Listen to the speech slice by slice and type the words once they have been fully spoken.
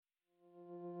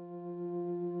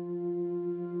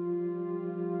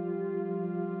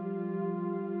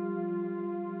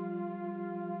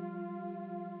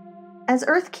As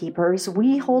Earth Keepers,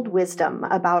 we hold wisdom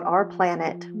about our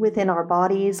planet within our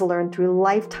bodies learned through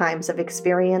lifetimes of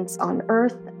experience on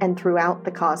Earth and throughout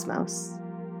the cosmos.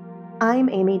 I'm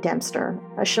Amy Dempster,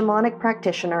 a shamanic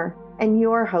practitioner and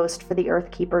your host for the Earth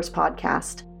Keepers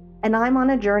podcast, and I'm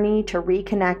on a journey to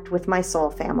reconnect with my soul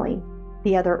family,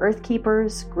 the other Earth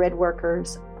Keepers, grid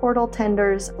workers, portal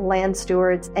tenders, land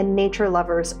stewards, and nature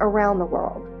lovers around the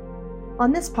world.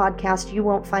 On this podcast, you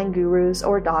won't find gurus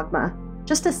or dogma,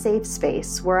 just a safe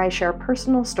space where I share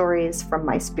personal stories from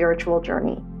my spiritual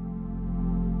journey.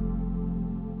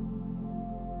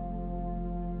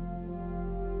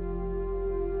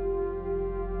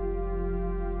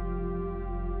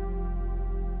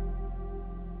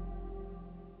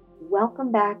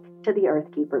 Welcome back to the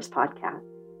Earth Keepers podcast.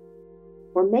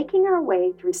 We're making our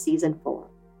way through season 4,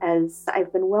 as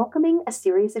I've been welcoming a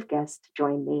series of guests to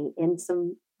join me in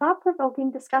some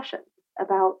thought-provoking discussions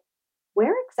about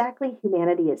where exactly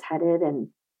humanity is headed and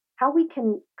how we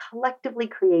can collectively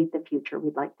create the future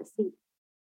we'd like to see.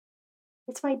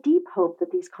 It's my deep hope that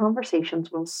these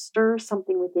conversations will stir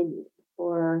something within you,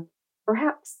 or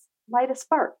perhaps light a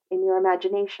spark in your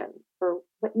imagination for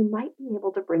what you might be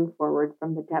able to bring forward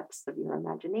from the depths of your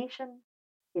imagination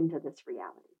into this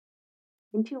reality,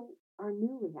 into our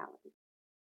new reality.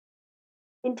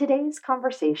 In today's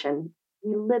conversation,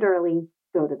 we literally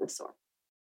go to the source,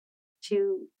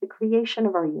 to the creation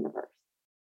of our universe,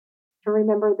 to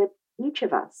remember that each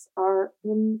of us are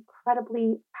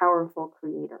incredibly powerful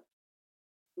creators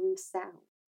through sound.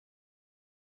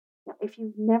 Now, if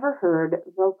you've never heard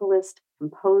vocalist,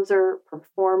 composer,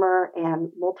 performer,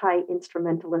 and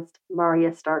multi-instrumentalist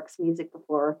Marya Stark's music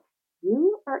before,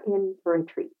 you are in for a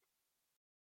treat.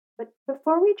 But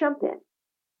before we jump in,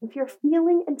 if you're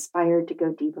feeling inspired to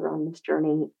go deeper on this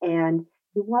journey and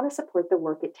you want to support the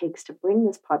work it takes to bring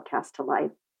this podcast to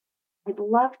life, I'd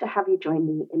love to have you join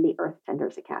me in the Earth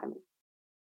Tenders Academy.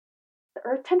 The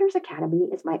Earth Tenders Academy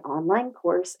is my online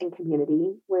course and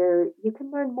community where you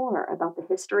can learn more about the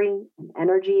history and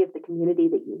energy of the community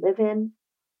that you live in,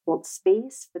 hold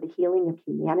space for the healing of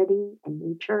humanity and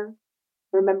nature,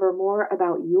 remember more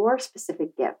about your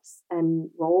specific gifts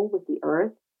and role with the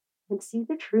earth, and see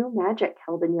the true magic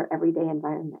held in your everyday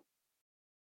environment.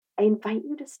 I invite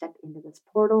you to step into this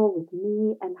portal with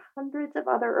me and hundreds of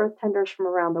other Earth Tenders from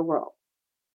around the world.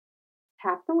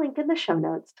 Tap the link in the show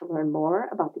notes to learn more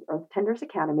about the Earth Tenders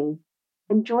Academy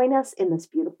and join us in this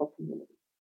beautiful community.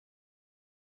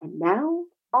 And now,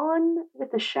 on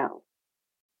with the show.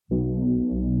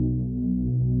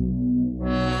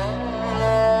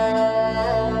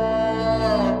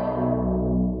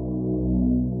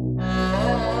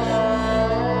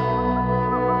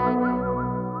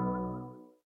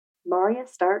 Marya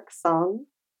Stark's songs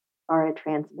are a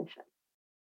transmission.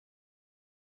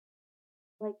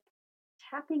 Like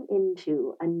tapping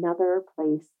into another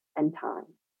place and time.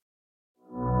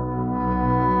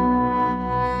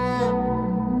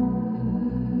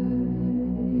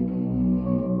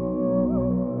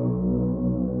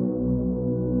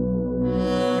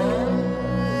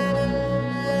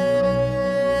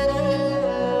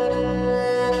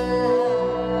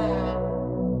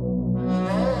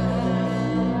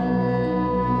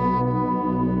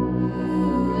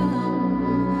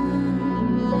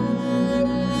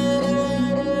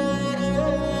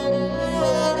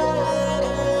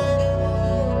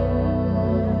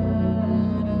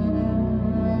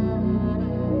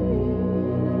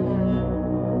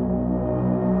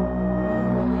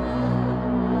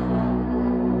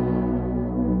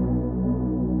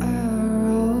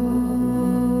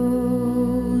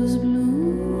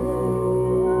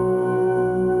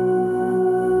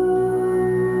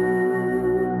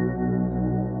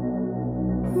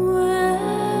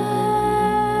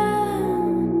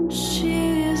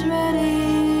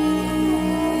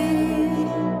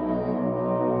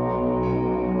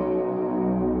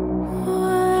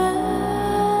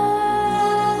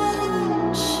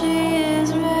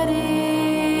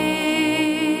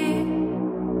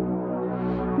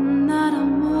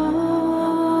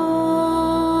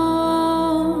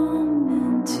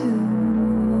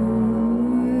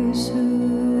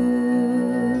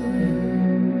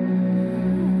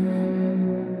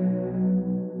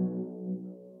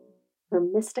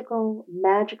 Mystical,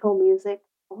 magical music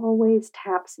always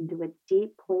taps into a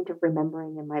deep point of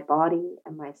remembering in my body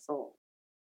and my soul.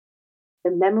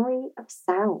 The memory of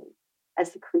sound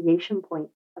as the creation point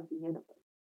of the universe.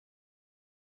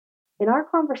 In our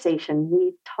conversation,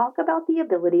 we talk about the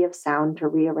ability of sound to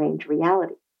rearrange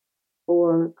reality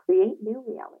or create new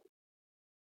reality.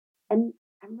 And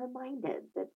I'm reminded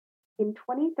that in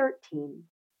 2013,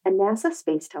 a NASA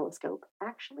space telescope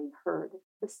actually heard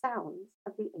the sounds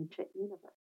of the ancient universe.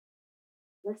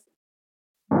 Listen.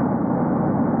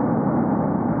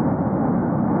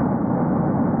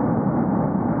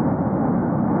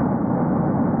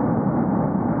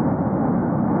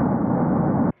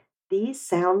 These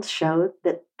sounds showed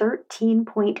that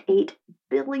 13.8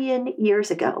 billion years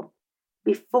ago,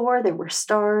 before there were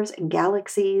stars and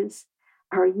galaxies,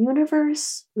 our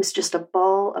universe was just a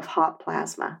ball of hot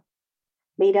plasma,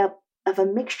 made up of a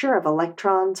mixture of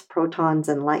electrons, protons,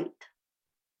 and light.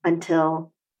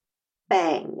 Until,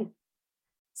 bang,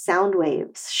 sound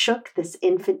waves shook this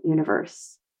infant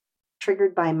universe,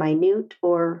 triggered by minute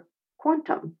or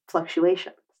quantum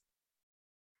fluctuations.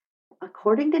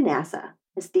 According to NASA,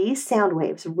 as these sound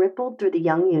waves rippled through the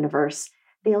young universe,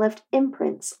 they left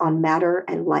imprints on matter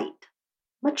and light,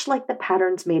 much like the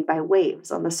patterns made by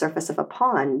waves on the surface of a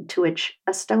pond to which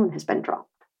a stone has been dropped.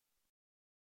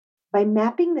 By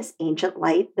mapping this ancient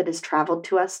light that has traveled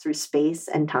to us through space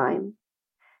and time,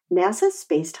 NASA's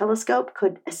Space Telescope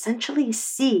could essentially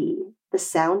see the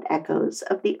sound echoes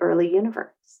of the early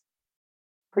universe.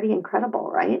 Pretty incredible,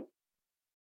 right?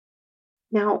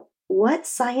 Now, what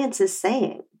science is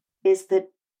saying is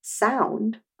that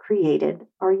sound created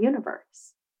our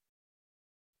universe.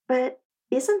 But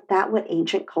isn't that what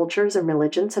ancient cultures and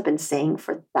religions have been saying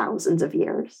for thousands of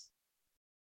years?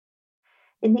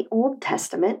 In the Old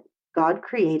Testament, God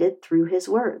created through his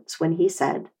words when he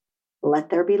said, "Let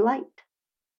there be light."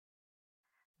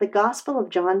 The Gospel of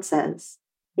John says,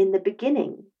 "In the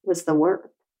beginning was the Word,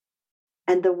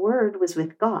 and the Word was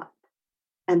with God,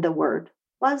 and the Word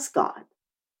was God."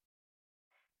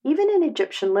 Even in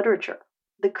Egyptian literature,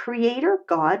 the Creator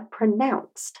God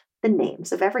pronounced the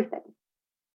names of everything.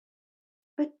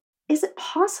 But is it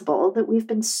possible that we've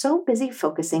been so busy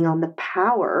focusing on the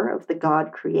power of the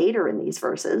God Creator in these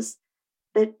verses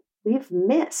that we've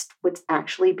missed what's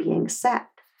actually being said?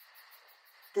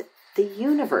 That the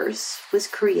universe was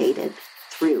created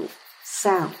through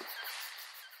sound.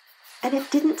 And it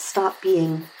didn't stop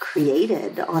being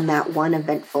created on that one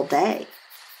eventful day.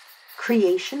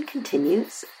 Creation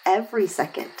continues every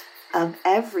second of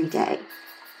every day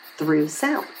through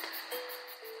sound.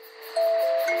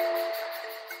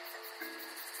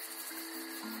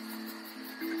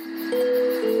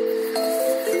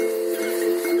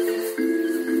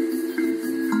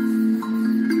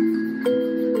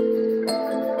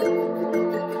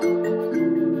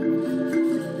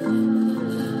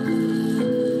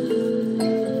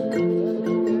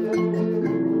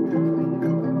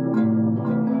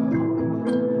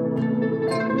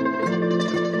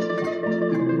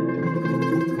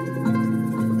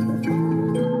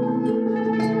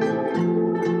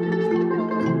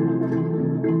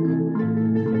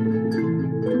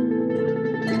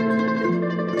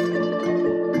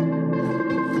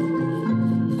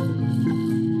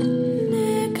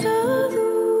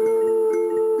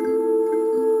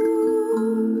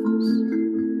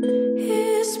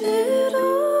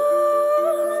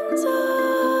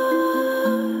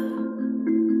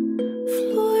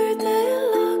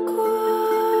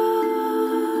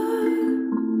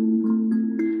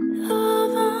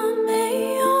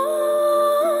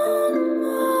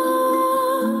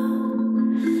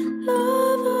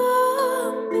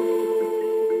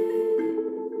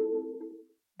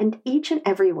 And each and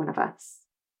every one of us,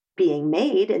 being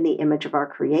made in the image of our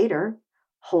Creator,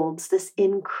 holds this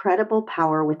incredible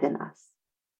power within us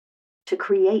to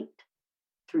create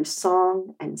through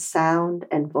song and sound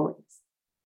and voice,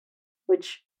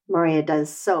 which Marya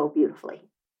does so beautifully.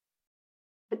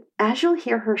 But as you'll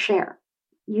hear her share,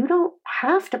 you don't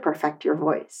have to perfect your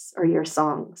voice or your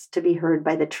songs to be heard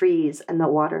by the trees and the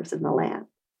waters and the land.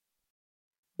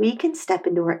 We can step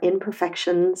into our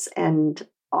imperfections and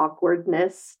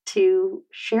awkwardness to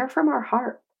share from our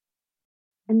heart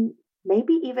and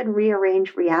maybe even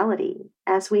rearrange reality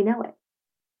as we know it.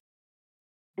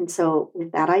 And so,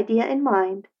 with that idea in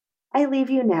mind, I leave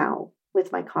you now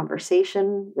with my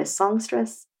conversation with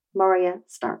songstress Marya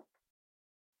Stark.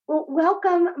 Well,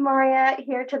 welcome, Marya,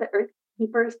 here to the Earth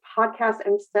Keepers podcast.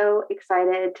 I'm so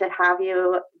excited to have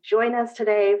you join us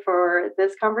today for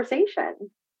this conversation.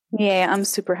 Yeah, I'm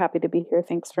super happy to be here.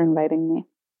 Thanks for inviting me.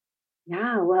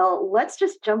 Yeah, well, let's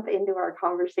just jump into our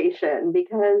conversation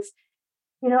because,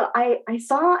 I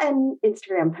saw an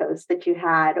Instagram post that you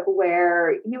had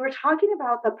where you were talking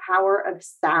about the power of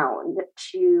sound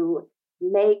to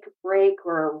make, break,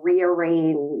 or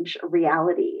rearrange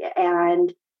reality.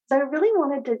 And so I really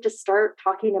wanted to just start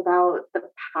talking about the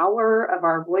power of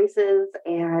our voices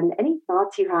and any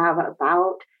thoughts you have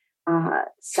about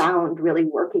sound really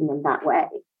working in that way.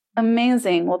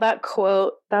 Amazing. Well, that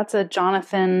quote, that's a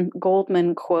Jonathan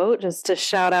Goldman quote, just to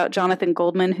shout out Jonathan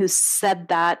Goldman, who said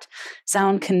that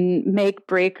sound can make,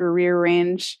 break, or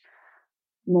rearrange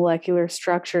molecular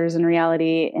structures in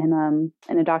reality in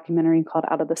a documentary called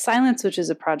Out of the Silence, which is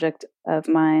a project of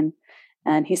mine.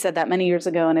 And he said that many years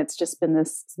ago, and it's just been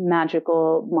this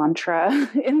magical mantra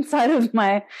inside of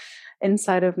my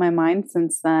mind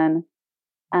since then.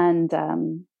 And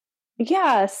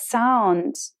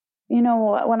sound.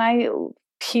 When I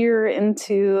peer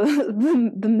into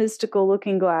the mystical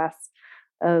looking glass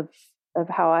of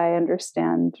how I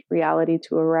understand reality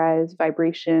to arise,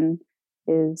 vibration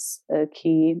is a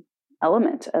key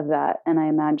element of that. And I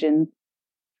imagine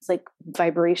it's like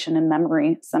vibration and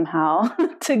memory somehow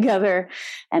together,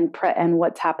 and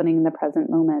what's happening in the present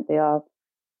moment. They all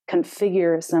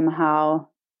configure somehow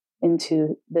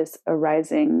into this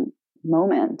arising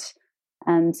moment.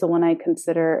 And so when I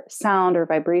consider sound or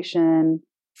vibration,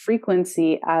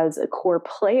 frequency as a core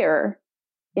player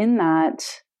in that,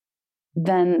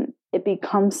 then it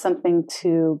becomes something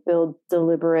to build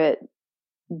deliberate,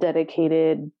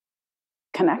 dedicated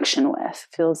connection with.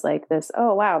 Feels like this,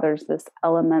 oh wow, there's this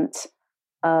element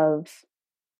of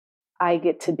I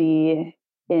get to be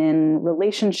in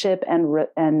relationship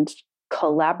and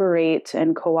collaborate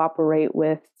and cooperate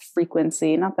with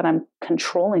frequency. Not that I'm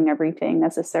controlling everything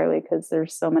necessarily, because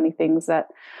there's so many things that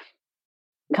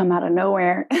come out of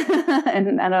nowhere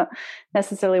and I don't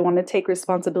necessarily want to take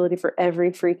responsibility for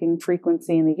every freaking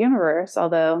frequency in the universe.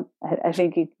 Although I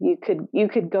think you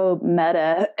could go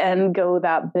meta and go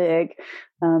that big.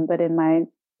 But in my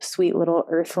sweet little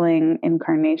earthling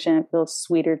incarnation, it feels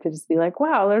sweeter to just be like,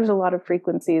 wow, there's a lot of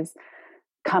frequencies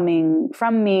coming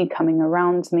from me, coming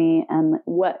around me. And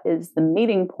what is the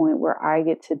meeting point where I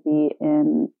get to be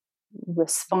in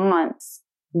response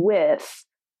with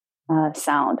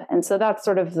sound? And so that's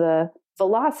sort of the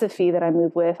philosophy that I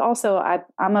move with. Also,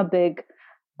 I'm a big,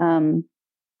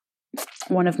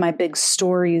 one of my big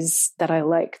stories that I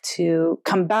like to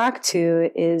come back to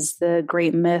is the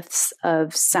great myths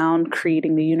of sound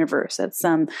creating the universe. That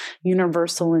some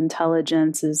universal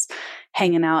intelligence is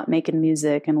hanging out, making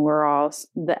music, and we're all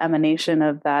the emanation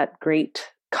of that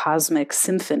great cosmic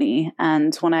symphony.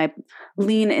 And when I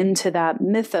lean into that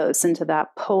mythos, into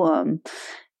that poem,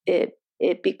 it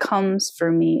becomes for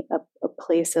me a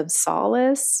place of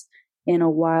solace in a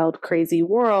wild, crazy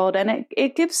world. And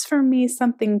it gives for me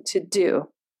something to do,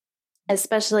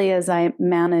 especially as I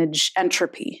manage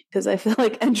entropy, because I feel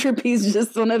like entropy is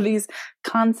just one of these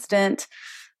constant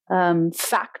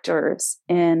factors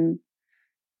in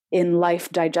life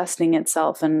digesting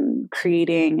itself and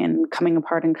creating and coming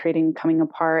apart and creating, coming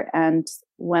apart. And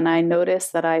when I notice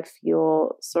that I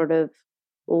feel sort of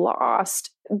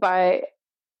lost by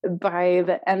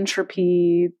the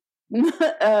entropy,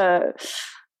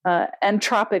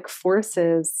 entropic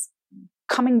forces,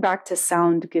 coming back to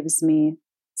sound gives me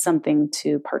something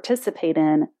to participate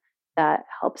in that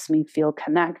helps me feel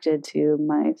connected to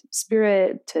my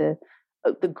spirit, to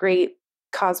the great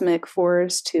cosmic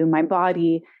force, to my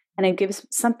body. And it gives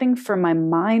something for my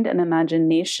mind and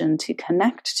imagination to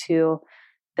connect to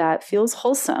that feels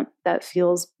wholesome, that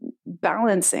feels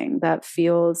balancing, that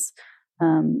feels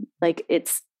like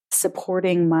it's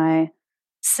supporting my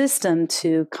system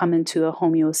to come into a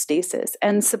homeostasis,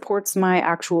 and supports my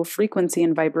actual frequency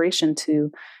and vibration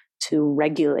to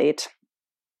regulate,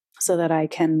 so that I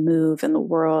can move in the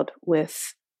world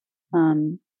with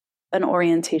an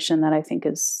orientation that I think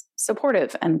is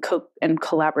supportive and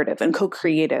collaborative and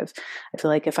co-creative. I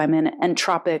feel like if I'm in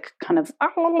entropic kind of,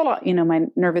 my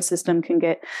nervous system can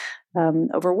get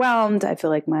overwhelmed. I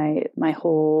feel like my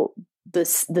whole the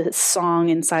song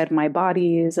inside my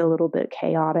body is a little bit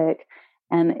chaotic.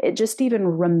 And it just even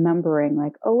remembering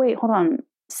like, oh wait, hold on,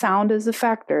 sound is a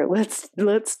factor.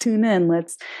 Let's tune in.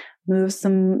 Let's move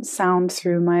some sound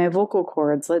through my vocal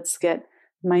cords. Let's get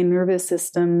my nervous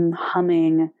system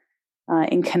humming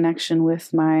in connection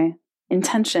with my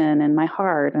intention and my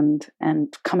heart,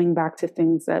 and coming back to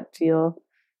things that feel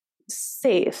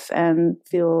safe and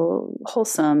feel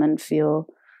wholesome and feel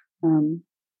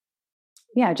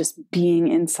just being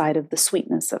inside of the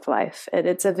sweetness of life.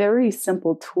 It's a very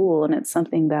simple tool, and it's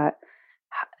something that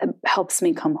helps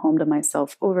me come home to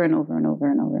myself over and over and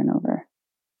over and over and over.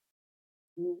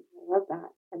 I love that.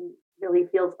 And really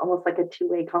feels almost like a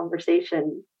two-way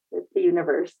conversation with the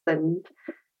universe and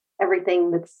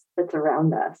everything that's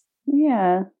around us.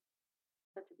 Yeah.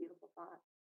 Such a beautiful thought.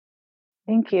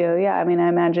 Thank you. Yeah. I mean, I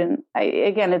imagine,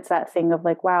 again, it's that thing of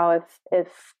like, wow,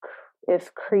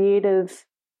 if creative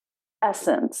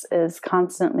essence is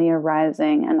constantly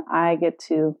arising and I get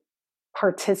to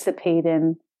participate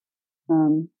in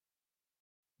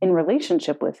in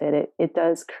relationship with it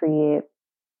does create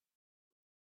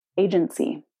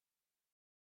agency.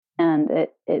 And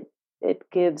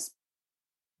it gives,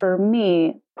 for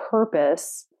me,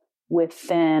 purpose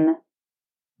within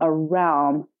a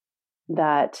realm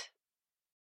that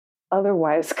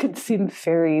otherwise could seem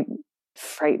very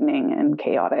frightening and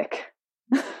chaotic.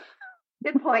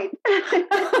 Good point.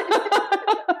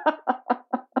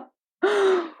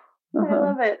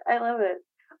 I love it.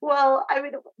 Well, I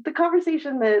mean, the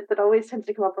conversation that always tends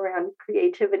to come up around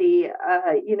creativity,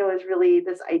 is really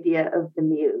this idea of the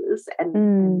muse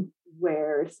and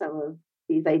where some of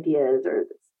these ideas or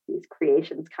these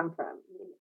creations come from.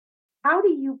 How do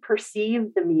you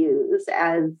perceive the muse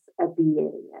as a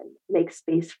being and make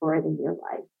space for it in your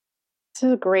life? This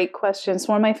is a great question. It's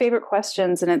one of my favorite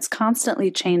questions, and it's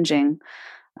constantly changing.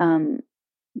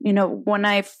 When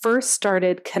I first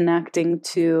started connecting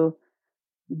to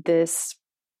this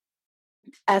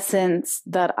essence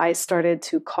that I started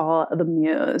to call the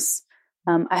muse,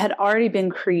 I had already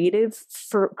been creating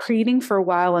for a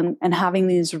while and having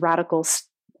these radical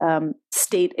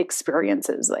state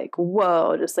experiences, like,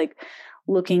 whoa, just like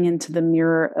looking into the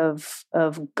mirror of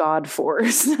God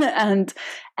force and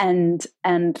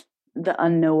the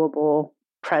unknowable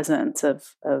presence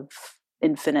of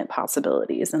infinite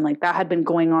possibilities. And like that had been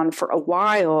going on for a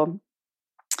while.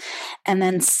 And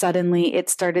then suddenly it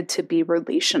started to be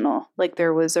relational. Like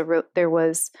at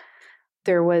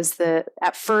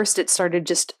first it started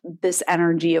just this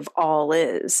energy of all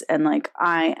is, and like,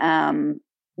 I am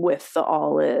with the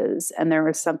all is. And there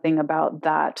was something about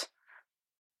that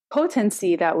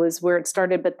potency that was where it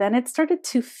started, but then it started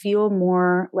to feel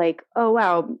more like, oh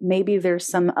wow, maybe there's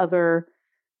some other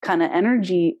kind of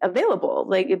energy available.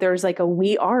 Like there's like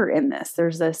we are in this.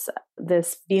 There's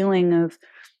this feeling of,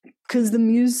 because the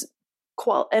muse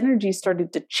energy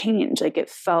started to change. Like it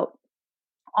felt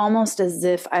almost as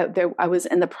if I was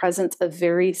in the presence of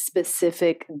very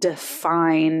specific,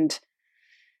 defined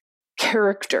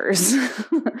characters.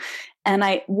 And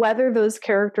whether those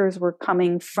characters were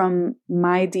coming from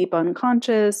my deep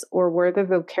unconscious or whether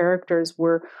the characters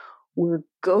were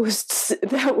ghosts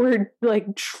that were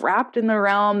like trapped in the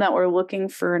realm that were looking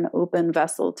for an open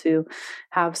vessel to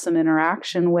have some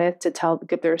interaction with, to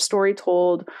get their story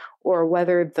told, or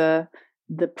whether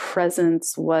the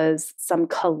presence was some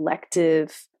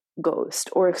collective ghost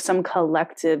or some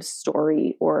collective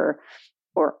story or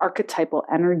archetypal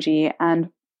energy. And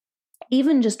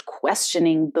even just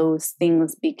questioning those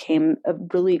things became a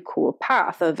really cool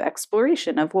path of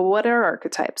exploration of, well, what are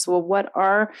archetypes? Well, what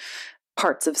are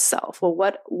parts of self? Well,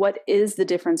 what is the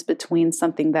difference between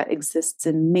something that exists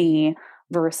in me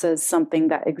versus something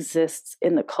that exists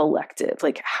in the collective?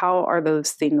 Like, how are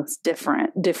those things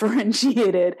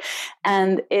differentiated?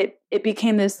 And it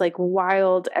became this like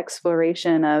wild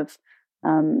exploration of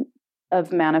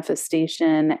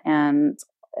manifestation and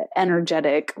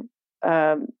energetic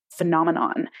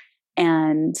phenomenon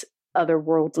and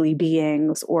otherworldly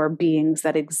beings or beings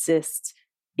that exist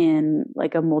in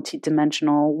like a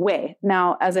multidimensional way.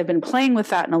 Now, as I've been playing with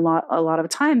that, and a lot of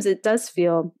times it does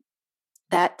feel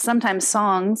that sometimes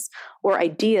songs or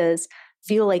ideas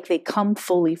feel like they come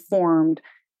fully formed,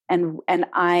 and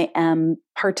I am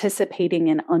participating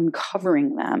in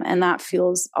uncovering them. And that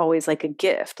feels always like a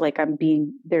gift. Like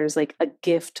there's like a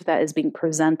gift that is being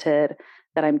presented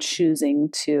that I'm choosing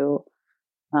to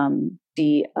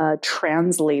be a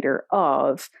translator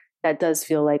of. That does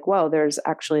feel like, wow, there's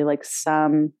actually like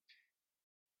some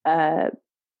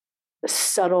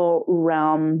subtle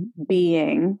realm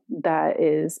being that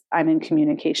I'm in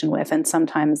communication with. And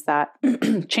sometimes that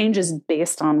changes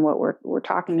based on what we're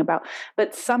talking about.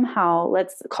 But somehow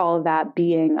let's call that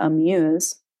being a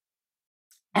muse.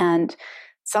 And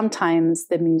sometimes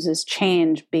the muses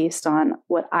change based on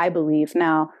what I believe.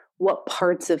 Now, what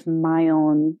parts of my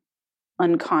own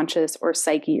unconscious or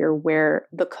psyche, or where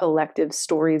the collective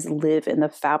stories live in the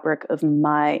fabric of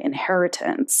my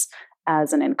inheritance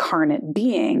as an incarnate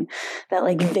being, that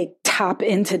like they tap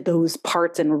into those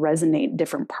parts and resonate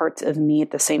different parts of me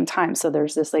at the same time. So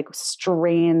there's this like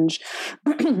strange,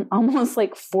 almost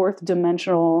like fourth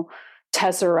dimensional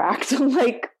tesseract,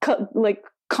 like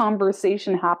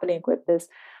conversation happening with this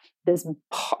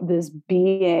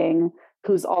being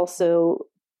who's also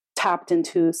tapped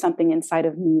into something inside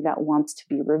of me that wants to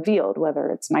be revealed,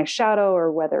 whether it's my shadow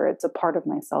or whether it's a part of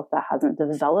myself that hasn't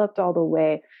developed all the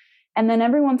way. And then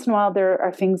every once in a while, there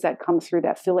are things that come through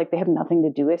that feel like they have nothing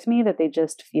to do with me, that they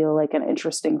just feel like an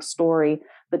interesting story,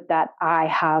 but that I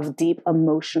have deep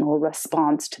emotional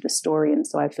response to the story. And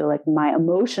so I feel like my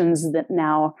emotions that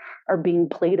now are being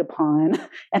played upon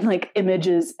and like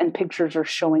images and pictures are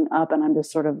showing up, and I'm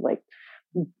just sort of like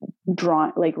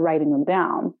writing them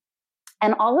down.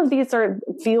 And all of these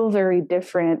feel very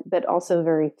different, but also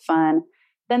very fun.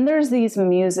 Then there's these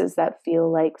muses that feel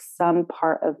like some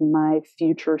part of my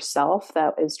future self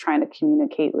that is trying to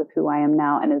communicate with who I am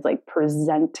now and is like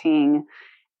presenting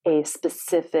a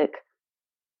specific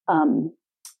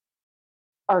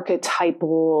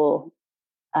archetypal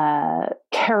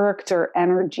character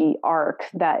energy arc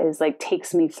that is like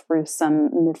takes me through some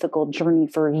mythical journey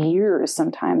for years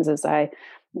sometimes as I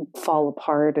fall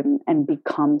apart and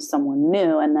become someone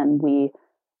new. And then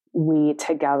we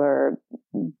together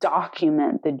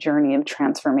document the journey of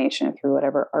transformation through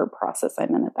whatever art process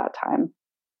I'm in at that time.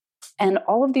 And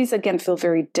all of these, again, feel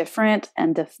very different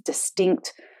and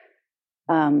distinct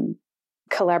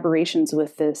collaborations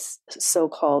with this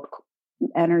so-called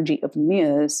energy of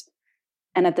muse.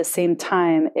 And at the same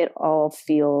time, it all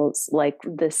feels like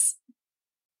this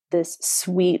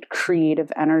sweet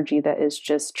creative energy that is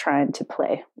just trying to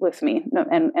play with me.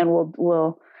 And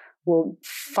we'll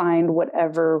find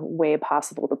whatever way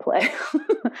possible to play.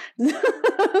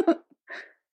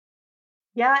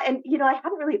 Yeah. And, I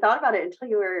hadn't really thought about it until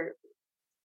you were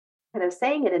kind of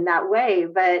saying it in that way.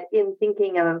 But in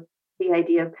thinking of the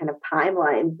idea of kind of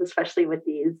timelines, especially with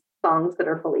these songs that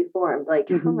are fully formed, like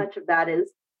how much of that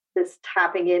is this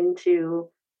tapping into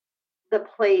the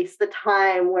place, the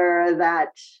time where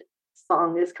that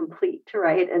song is complete,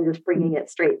 right? And just bringing it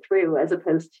straight through as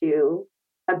opposed to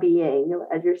a being,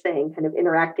 as you're saying, kind of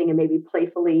interacting and maybe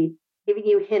playfully giving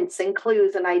you hints and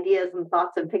clues and ideas and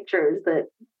thoughts and pictures that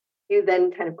you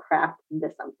then kind of craft into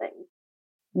something.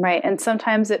 Right. And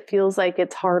sometimes it feels like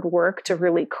it's hard work to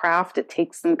really craft. It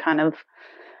takes some kind of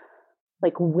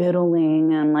like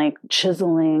whittling and like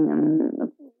chiseling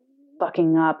and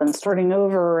bucking up and starting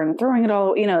over and throwing it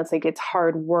all, it's like, it's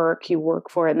hard work. You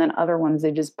work for it. And then other ones,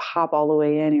 they just pop all the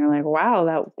way in. You're like,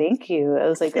 wow, thank you. It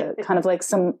was like a kind of like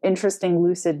some interesting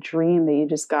lucid dream that you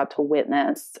just got to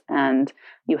witness and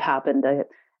you happen to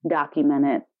document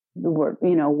it,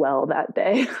 well that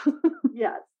day.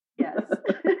 Yes.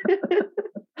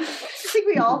 I think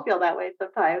we all feel that way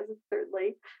sometimes,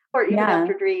 certainly, or even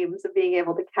after dreams of being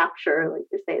able to capture, like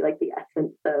you say, like the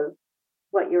essence of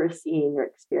what you're seeing or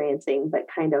experiencing, but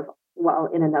kind of while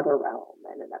in another realm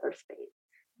and another space.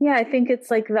 Yeah, I think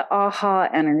it's like the aha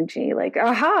energy, like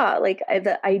aha, like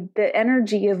the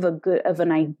energy of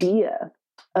an idea,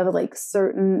 of like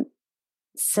certain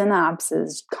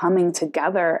synapses coming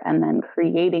together and then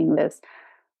creating this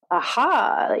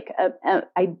aha, like a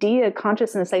idea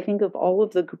consciousness. I think of all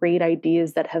of the great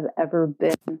ideas that have ever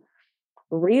been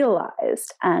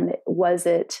realized, and was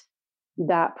it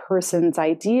that person's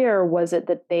idea, or was it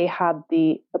that they had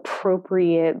the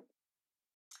appropriate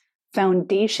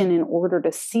foundation in order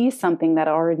to see something that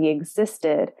already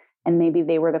existed, and maybe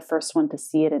they were the first one to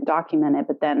see it and document it,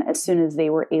 but then as soon as they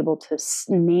were able to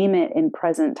name it in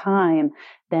present time,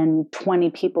 then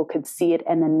 20 people could see it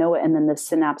and then know it, and then the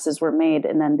synapses were made,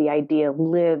 and then the idea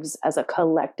lives as a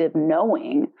collective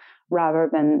knowing rather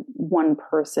than one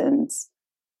person's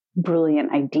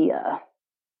brilliant idea.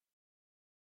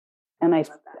 And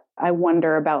I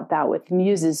wonder about that with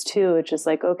muses too. It's just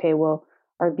like, okay, well,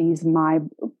 are these my,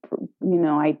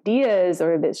 ideas,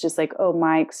 or it's just like, oh,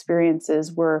 my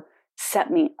experiences were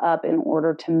set me up in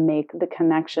order to make the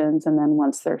connections. And then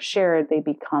once they're shared, they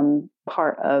become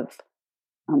part of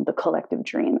the collective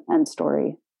dream and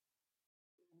story.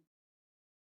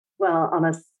 Well, on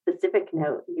a specific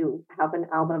note, you have an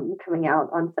album coming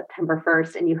out on September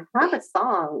 1st, and you have a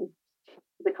song.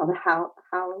 Is it called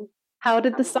How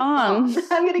Did the Song?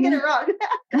 I'm going to get it wrong.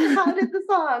 How Did the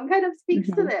Song kind of speaks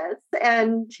to this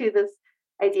and to this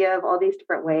idea of all these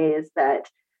different ways that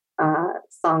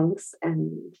songs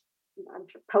and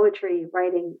poetry,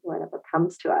 writing, whatever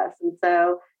comes to us. And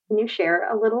so can you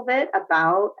share a little bit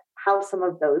about how some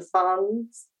of those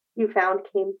songs you found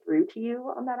came through to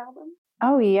you on that album?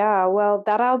 Oh, yeah. Well,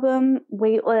 that album,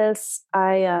 Weightless,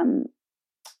 they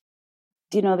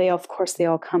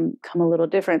all come a little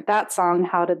different. That song,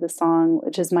 How Did the Song,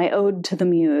 which is my ode to the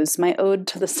muse, my ode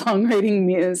to the songwriting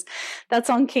muse. That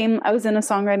song I was in a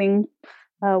songwriting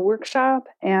workshop,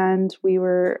 and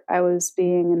I was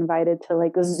being invited to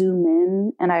like zoom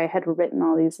in, and I had written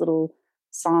all these little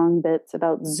song bits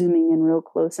about zooming in real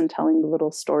close and telling the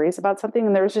little stories about something.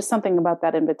 And there was just something about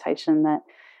that invitation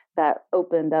that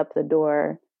opened up the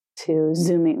door to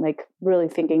zooming, like really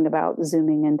thinking about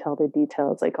zooming into all the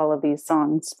details, like all of these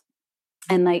songs.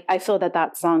 And I feel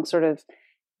that song sort of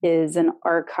is an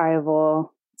archival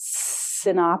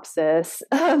synopsis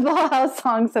of how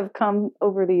songs have come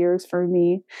over the years for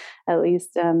me, at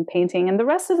least painting. And the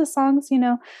rest of the songs,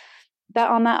 that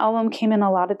on that album came in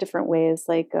a lot of different ways,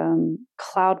 like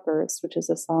Cloudburst, which is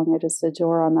a song I just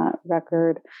adore on that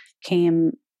record,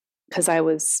 came because I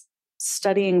was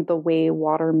studying the way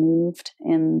water moved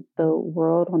in the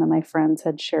world. One of my friends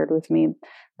had shared with me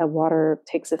that water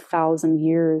takes 1,000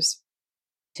 years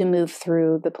to move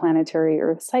through the planetary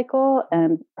Earth cycle.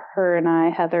 And her and I,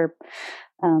 Heather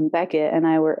Beckett and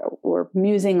I were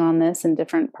musing on this in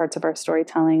different parts of our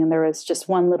storytelling. And there was just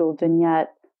one little vignette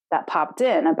that popped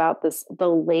in about the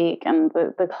lake and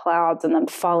the clouds and them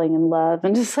falling in love,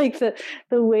 and just like the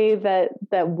way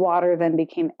that water then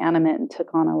became animate and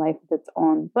took on a life of its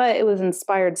own. But it was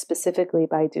inspired specifically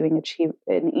by doing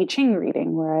an I Ching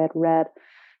reading where I had read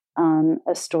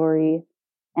a story,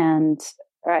 and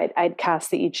I'd cast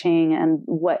the I Ching, and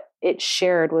what it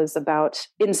shared was about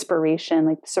inspiration,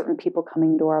 like certain people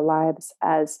coming to our lives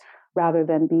as rather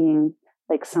than being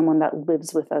like someone that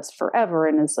lives with us forever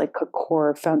and is like a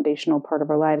core foundational part of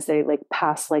our lives. They like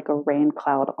pass like a rain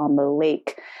cloud on the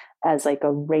lake as like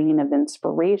a rain of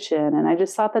inspiration. And I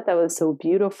just thought that was so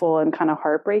beautiful and kind of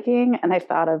heartbreaking. And I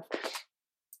thought of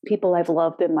people I've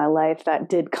loved in my life that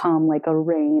did come like a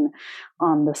rain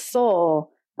on the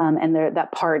soul. And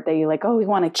that part that you're like, oh, we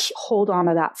want to hold on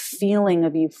to that feeling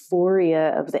of euphoria,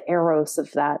 of the eros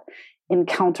of that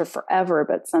encounter forever.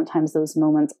 But sometimes those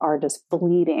moments are just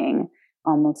fleeting,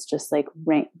 almost just like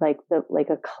rain, like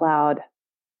a cloud,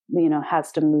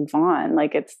 has to move on.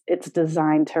 Like it's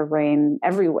designed to rain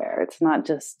everywhere. It's not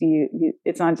just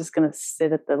it's not just going to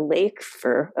sit at the lake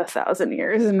for 1,000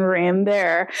 years and rain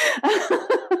there.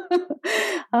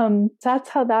 That's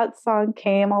how that song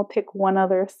came. I'll pick one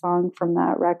other song from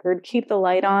that record, Keep the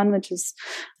Light On, which is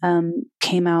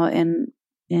came out in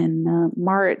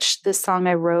March. This song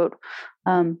I wrote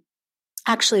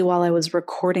actually while I was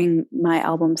recording my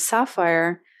album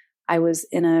Sapphire. I was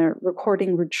in a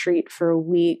recording retreat for a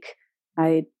week.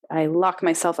 I lock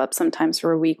myself up sometimes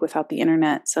for a week without the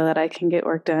internet so that I can get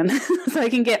work done, so I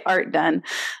can get art done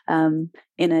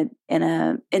in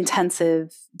a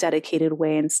intensive, dedicated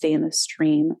way and stay in the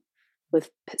stream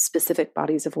with specific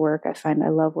bodies of work. I find I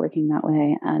love working that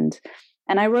way.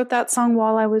 And I wrote that song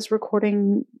while I was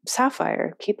recording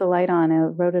Sapphire, Keep the Light On. I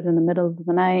wrote it in the middle of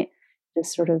the night,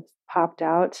 just sort of popped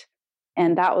out.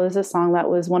 And that was a song that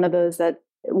was one of those that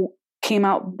came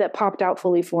out, that popped out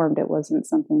fully formed. It wasn't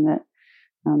something that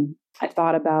I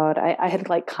thought about. I had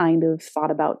like kind of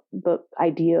thought about the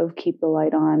idea of Keep the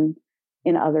Light On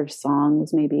in other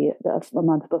songs, maybe a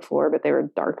month before, but they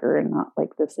were darker and not like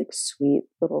this like sweet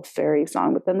little fairy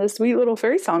song. But then this sweet little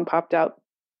fairy song popped out.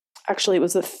 Actually, it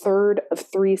was the third of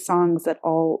 3 songs that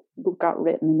all got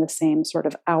written in the same sort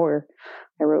of hour.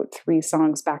 I wrote 3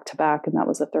 songs back to back, and that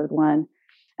was the third one.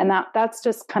 And that's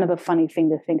just kind of a funny thing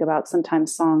to think about.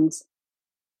 Sometimes songs,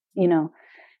 there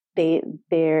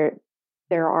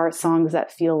are songs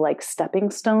that feel like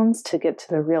stepping stones to get to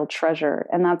the real treasure.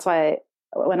 And that's why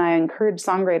when I encourage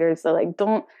songwriters, they're like,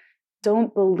 don't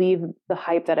believe the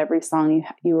hype that every song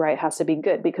you write has to be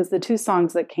good, because the 2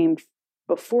 songs that came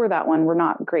before that one were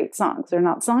not great songs. They're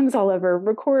not songs I'll ever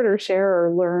record or share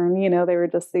or learn. They were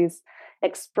just these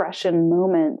expression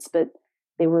moments, but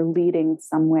they were leading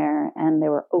somewhere, and they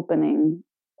were opening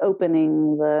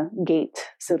the gate,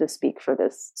 so to speak, for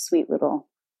this sweet little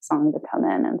song to come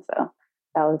in. And so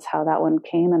that was how that one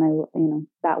came. And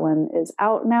that one is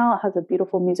out now. It has a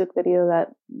beautiful music video that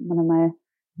one of my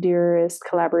dearest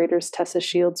collaborators, Tessa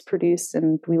Shields, produced,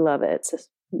 and we love it. It's a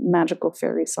magical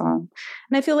fairy song.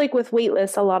 And I feel like with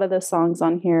Weightless, a lot of the songs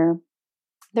on here,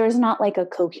 there's not like a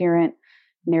coherent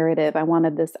narrative. I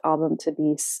wanted this album to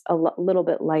be a little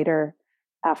bit lighter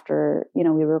after,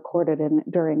 we recorded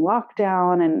during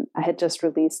lockdown, and I had just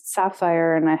released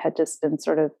Sapphire, and I had just been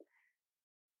sort of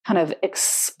kind of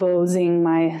exposing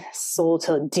my soul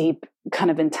to a deep kind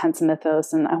of intense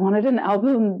mythos. And I wanted an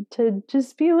album to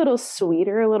just be a little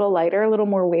sweeter, a little lighter, a little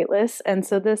more weightless. And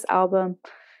so this album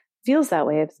feels that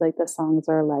way. It's like the songs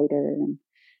are lighter,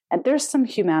 and there's some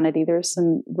humanity, there's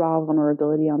some raw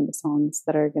vulnerability on the songs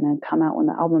that are going to come out when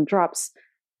the album drops.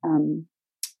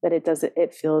 But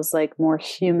it feels like more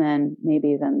human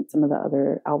maybe than some of the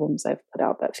other albums I've put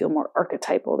out that feel more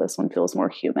archetypal. This one feels more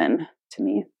human to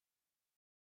me.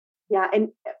 Yeah, and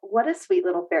what a sweet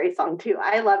little fairy song too.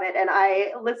 I love it. And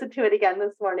I listened to it again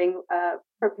this morning,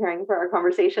 preparing for our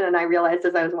conversation. And I realized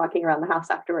as I was walking around the house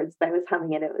afterwards that I was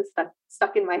humming it. It was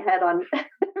stuck in my head on,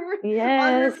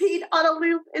 on repeat, on a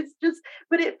loop. It's just,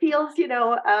 but it feels,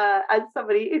 as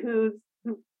somebody who's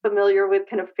familiar with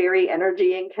kind of fairy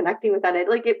energy and connecting with that,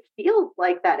 it feels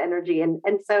like that energy. And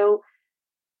so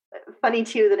funny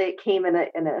too that it came in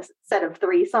a set of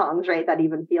 3 songs, right? That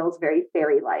even feels very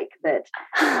fairy-like. That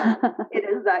it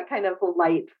is that kind of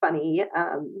light, funny,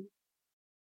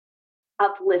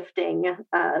 uplifting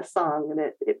song, and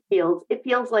it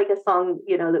feels like a song,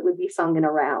 that would be sung in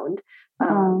a round.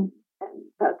 And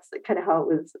that's kind of how it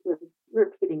was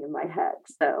repeating in my head.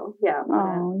 So yeah,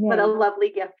 what a lovely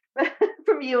gift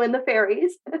from you and the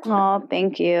fairies. Oh,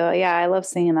 thank you. Yeah, I love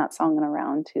singing that song in a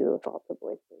round too with all the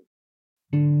voices.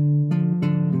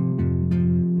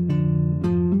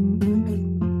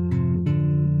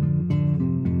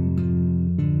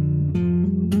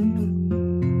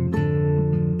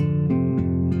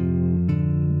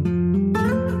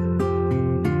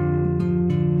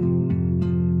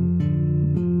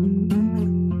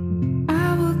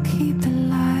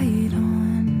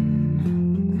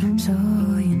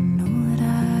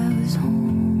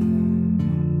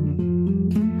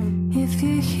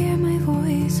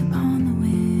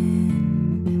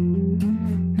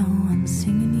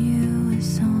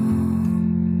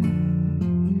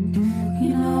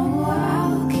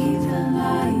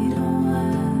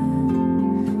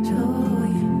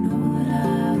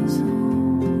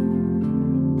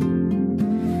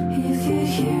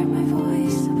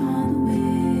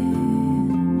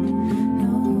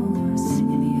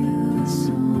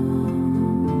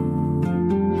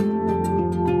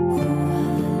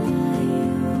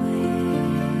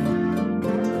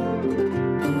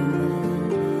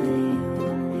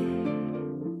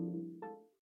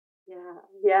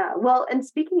 Yeah. Well, and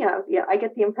speaking of, I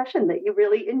get the impression that you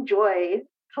really enjoy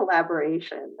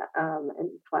collaboration, and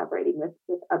collaborating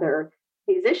with other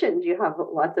musicians. You have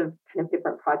lots of kind of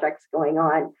different projects going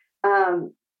on.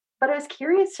 But I was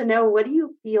curious to know, what do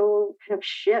you feel kind of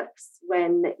shifts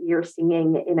when you're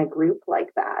singing in a group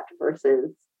like that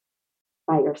versus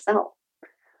by yourself?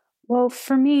 Well,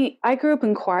 for me, I grew up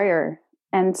in choir.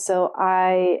 And so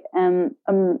I've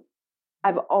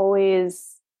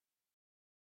always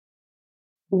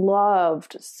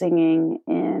loved singing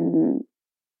in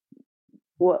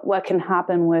what can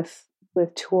happen with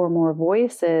 2 or more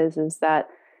voices is that,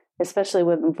 especially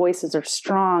when the voices are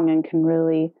strong and can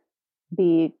really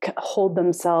hold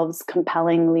themselves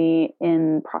compellingly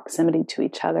in proximity to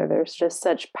each other, there's just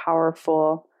such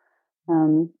powerful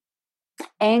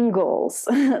angles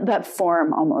that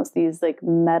form almost these like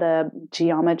meta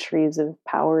geometries of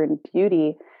power and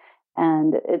beauty.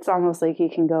 And it's almost like you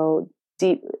can go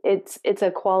deep. It's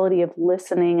a quality of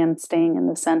listening and staying in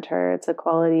the center. It's a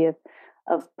quality of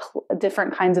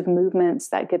different kinds of movements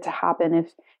that get to happen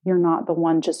if you're not the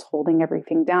one just holding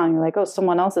everything down. You're like, oh,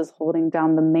 someone else is holding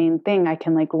down the main thing. I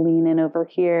can like lean in over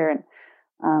here.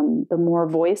 And the more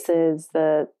voices,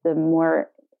 the more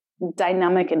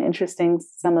dynamic and interesting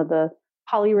some of the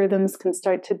polyrhythms can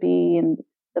start to be, and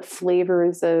the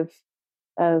flavors of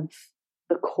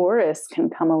the chorus can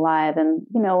come alive. And,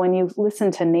 when you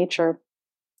listen to nature,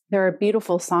 there are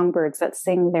beautiful songbirds that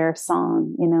sing their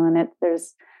song,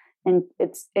 and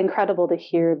it's incredible to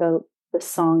hear the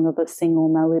song of a single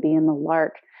melody in the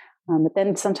lark. But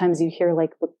then sometimes you hear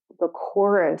like the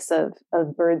chorus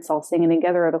of birds all singing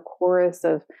together, or the chorus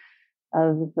of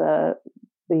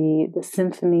the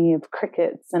symphony of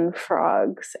crickets and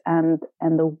frogs, and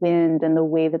the wind, and the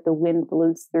way that the wind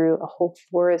blows through a whole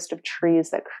forest of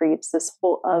trees that creates this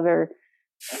whole other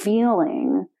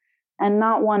feeling. And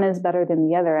not one is better than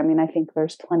the other. I mean, I think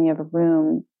there's plenty of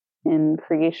room in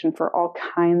creation for all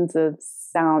kinds of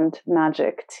sound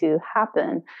magic to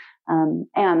happen.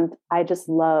 And I just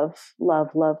love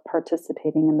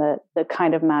participating in the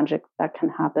kind of magic that can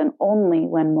happen only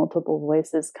when multiple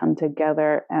voices come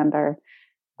together and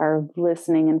are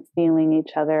listening and feeling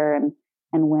each other, and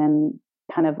when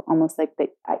kind of almost like the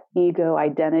ego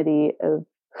identity of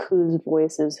whose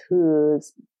voice is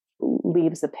whose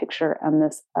leaves a picture, and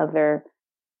this other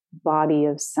body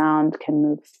of sound can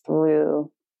move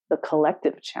through the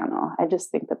collective channel. I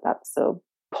just think that that's so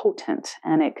potent,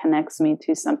 and it connects me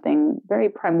to something very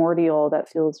primordial that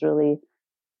feels really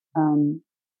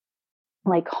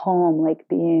like home, like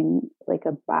being like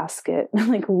a basket,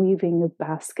 like weaving a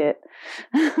basket,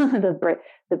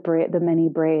 the many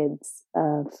braids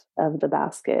of the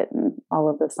basket, and all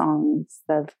of the songs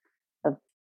of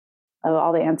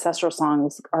all the ancestral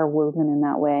songs are woven in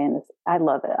that way. And I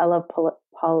love it. I love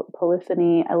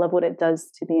polyphony. I love what it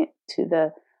does to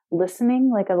the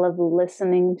listening. Like I love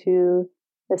listening to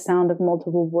the sound of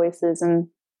multiple voices and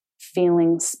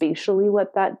feeling spatially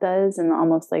what that does. And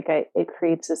almost like it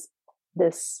creates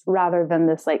this rather than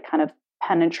this like kind of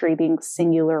penetrating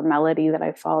singular melody that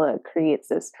I follow, it creates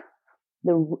this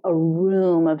a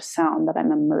room of sound that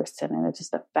I'm immersed in, and it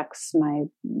just affects my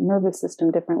nervous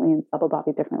system differently and subtle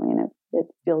body differently, and it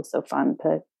feels so fun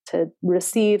to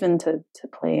receive and to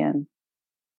play in.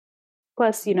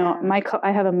 Plus,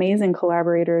 I have amazing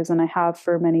collaborators, and I have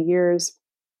for many years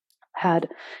had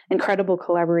incredible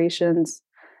collaborations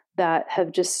that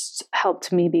have just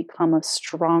helped me become a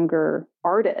stronger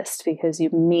artist, because you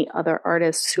meet other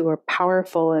artists who are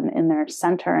powerful and in their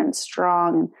center and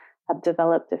strong and have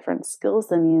developed different skills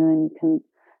than you, and you can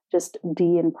just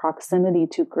be in proximity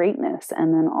to greatness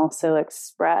and then also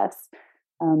express.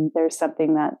 There's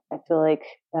something that I feel like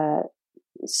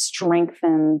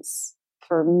strengthens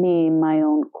for me my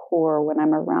own core when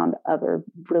I'm around other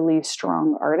really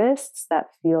strong artists. That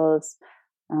feels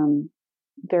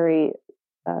very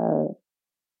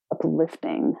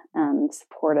uplifting and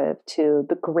supportive to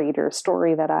the greater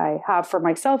story that I have for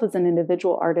myself as an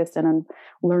individual artist. And I'm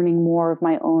learning more of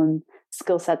my own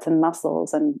skill sets and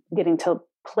muscles, and getting to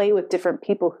play with different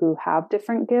people who have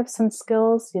different gifts and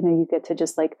skills. You get to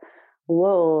just like,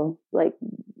 whoa, like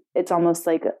it's almost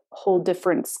like a whole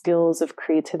different skills of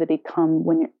creativity come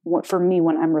for me,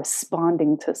 when I'm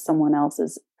responding to someone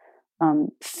else's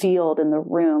field in the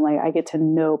room. Like I get to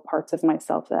know parts of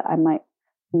myself that I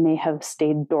may have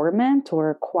stayed dormant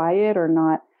or quiet or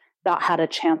not had a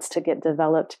chance to get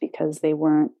developed because they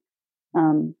weren't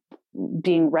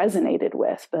being resonated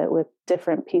with. But with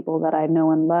different people that I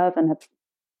know and love and have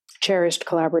cherished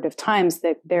collaborative times,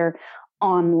 that they're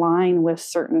online with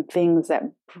certain things that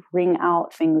bring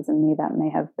out things in me that may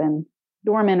have been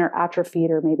dormant or atrophied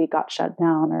or maybe got shut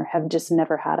down or have just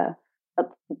never had a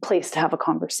place to have a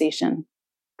conversation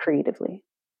creatively.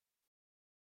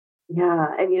 Yeah.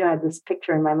 And, I had this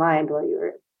picture in my mind while you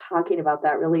were talking about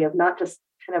that, really, of not just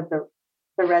kind of the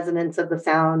resonance of the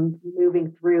sound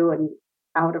moving through and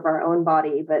out of our own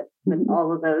body, but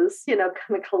all of those, kind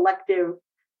of collective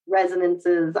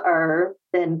resonances are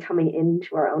then coming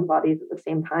into our own bodies at the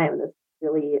same time. This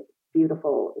really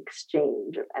beautiful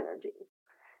exchange of energy.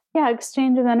 Yeah,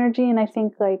 exchange of energy. And I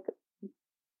think, like,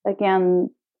 again,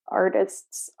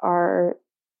 artists are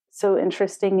so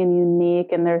interesting and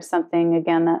unique. And there's something,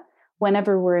 again, that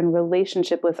whenever we're in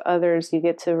relationship with others, you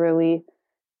get to really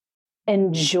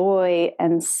enjoy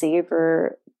and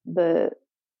savor the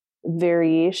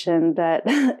variation that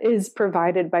is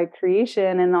provided by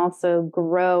creation, and also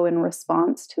grow in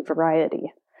response to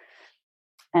variety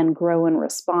and grow in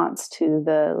response to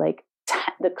the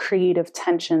creative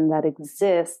tension that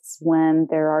exists when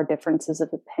there are differences of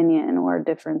opinion or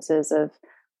differences of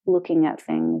looking at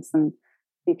things. And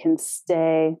you can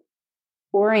stay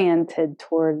oriented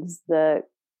towards the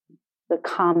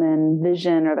common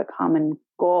vision or the common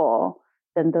goal,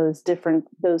 then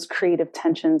those creative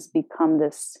tensions become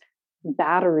this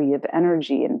battery of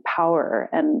energy and power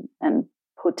and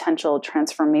potential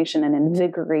transformation and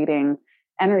invigorating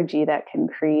energy that can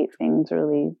create things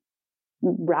really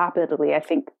rapidly. I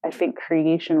think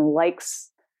creation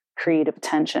likes creative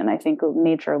tension. I think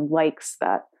nature likes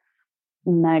that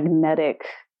magnetic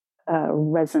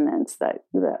resonance that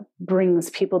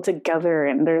brings people together,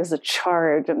 and there's a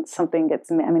charge and something gets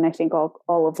made. I mean, I think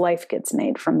all of life gets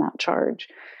made from that charge.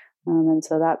 And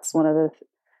so that's one of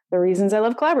the reasons I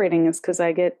love collaborating, is because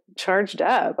I get charged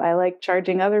up. I like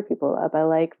charging other people up. I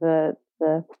like the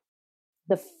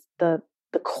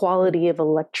quality of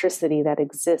electricity that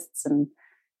exists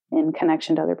in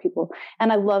connection to other people.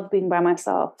 And I love being by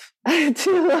myself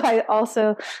too. I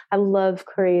love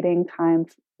creating time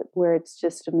where it's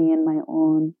just me and my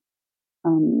own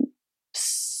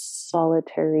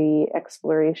solitary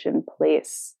exploration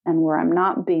place, and where I'm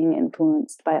not being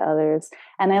influenced by others.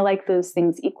 And I like those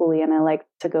things equally. And I like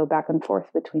to go back and forth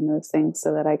between those things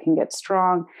so that I can get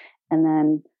strong and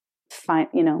then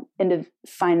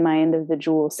find my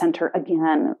individual center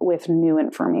again with new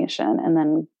information, and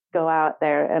then go out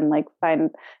there and find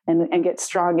and get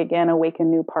strong again, awaken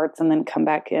new parts, and then come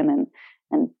back in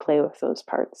and play with those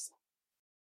parts.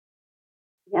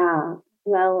 Yeah.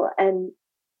 Well, and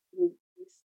you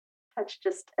touched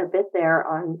just a bit there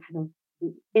on kind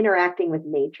of interacting with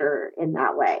nature in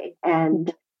that way.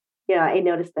 And, I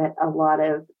noticed that a lot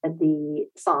of the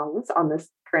songs on this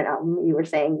current album, you were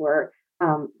saying, were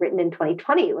written in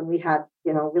 2020, when we had,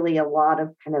 really a lot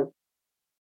of kind of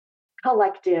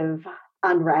collective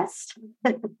unrest,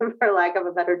 for lack of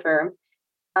a better term.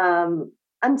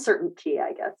 Uncertainty,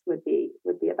 I guess, would be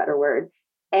a better word.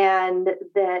 And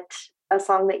that a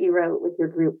song that you wrote with your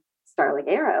group Starling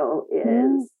Arrow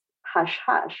is Hush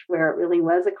Hush, where it really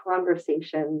was a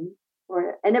conversation,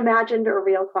 or an imagined or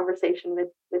real conversation with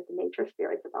the nature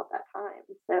spirits about that time.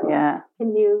 So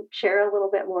can you share a little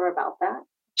bit more about that?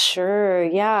 Sure.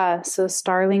 Yeah. So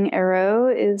Starling Arrow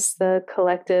is the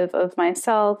collective of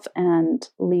myself and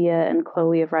Leah and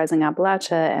Chloe of Rising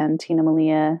Appalachia and Tina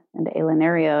Malia and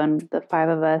Ailenario. And the five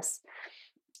of us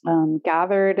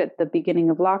gathered at the beginning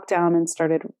of lockdown and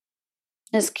started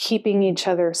just keeping each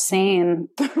other sane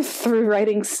through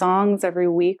writing songs every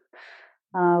week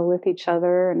with each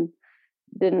other, and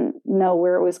didn't know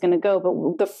where it was going to go.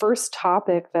 But the first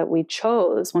topic that we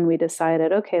chose when we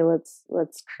decided, okay, let's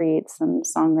create some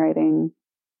songwriting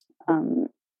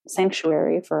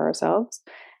sanctuary for ourselves,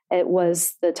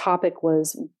 the topic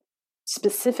was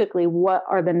specifically, what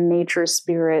are the nature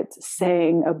spirits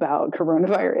saying about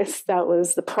coronavirus? That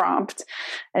was the prompt.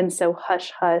 And so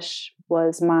Hush Hush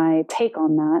was my take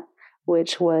on that,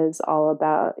 which was all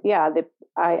about,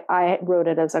 I wrote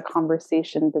it as a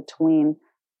conversation between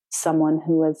someone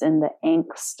who was in the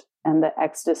angst and the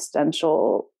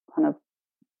existential kind of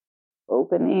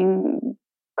opening,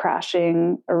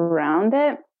 crashing around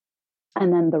it,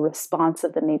 and then the response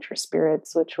of the nature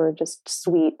spirits, which were just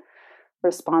sweet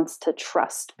response to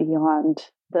trust beyond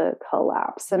the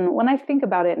collapse. And when I think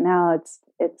about it now,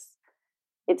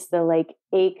 it's the like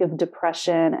ache of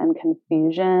depression and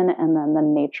confusion, and then the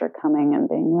nature coming and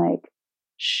being like,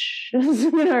 shh,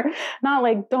 or not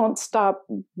like don't stop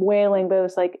wailing, but it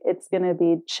was like, it's gonna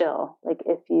be chill. Like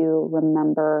if you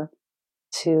remember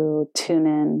to tune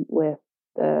in with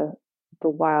the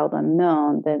wild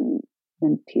unknown, then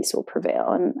peace will prevail.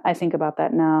 And I think about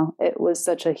that now. It was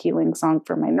such a healing song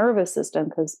for my nervous system,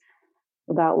 because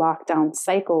that lockdown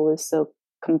cycle was so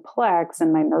complex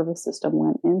and my nervous system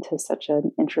went into such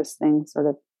an interesting sort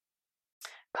of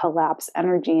collapse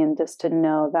energy. And just to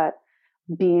know that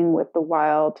being with the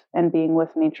wild and being with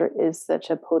nature is such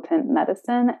a potent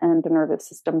medicine and a nervous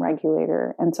system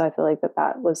regulator. And so I feel like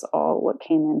that was all what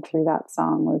came in through that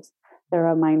song, was the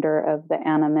reminder of the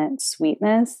animate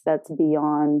sweetness that's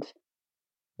beyond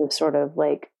the sort of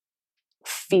like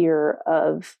fear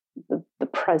of the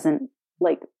present,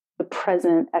 like the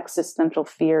present existential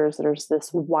fears. There's this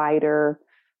wider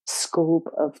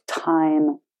scope of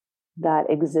time that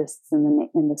exists in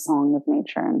the song of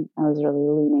nature. And I was really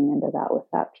leaning into that with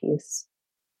that piece.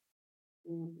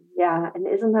 Yeah. And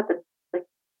isn't that the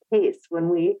case when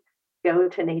we go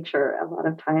to nature a lot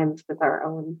of times with our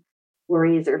own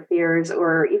worries or fears,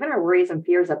 or even our worries and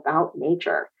fears about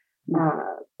nature,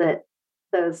 that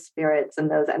those spirits and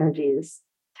those energies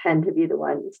tend to be the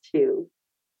ones to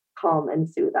calm and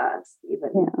soothe us,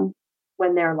 even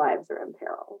when their lives are in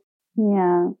peril.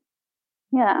 Yeah.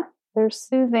 Yeah. There's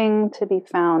soothing to be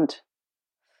found.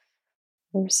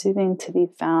 And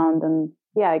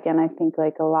again, I think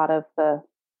like a lot of the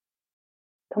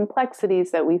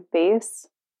complexities that we face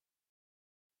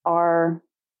are,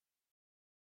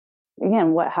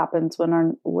 again, what happens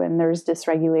when there's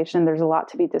dysregulation. There's a lot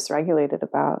to be dysregulated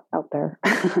about out there.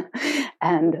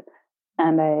 and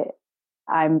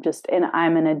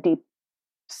I'm in a deep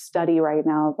study right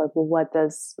now of like, well, what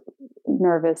does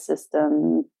nervous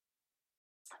system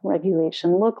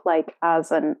regulation look like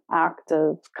as an act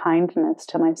of kindness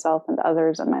to myself and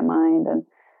others and my mind, and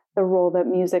the role that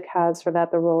music has for that,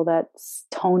 the role that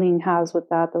toning has with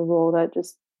that, the role that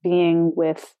just being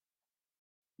with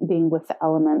the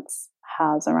elements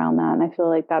has around that. And I feel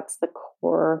like that's the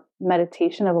core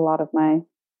meditation of a lot of my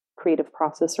creative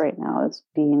process right now, is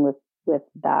being with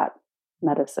that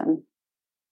medicine.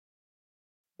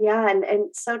 Yeah,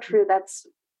 and so true. That's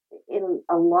in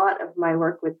a lot of my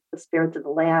work with the spirits of the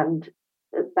land.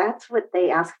 That's what they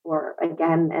ask for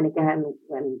again and again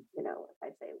when, if I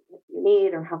say, what do you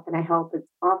need or how can I help?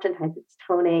 Oftentimes it's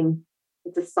toning,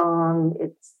 it's a song,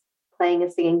 it's playing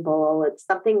a singing bowl, it's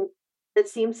something that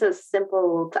seems so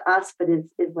simple to us, but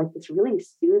is like this really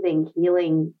soothing,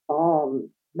 healing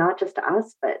balm, not just to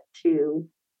us, but to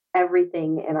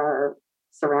everything in our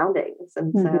surroundings.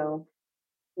 And so,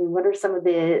 I mean, what are some of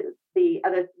the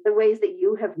ways that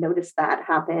you have noticed that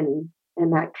happen,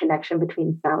 and that connection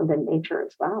between sound and nature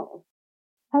as well?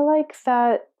 I like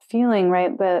that feeling,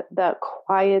 right? That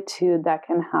quietude that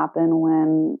can happen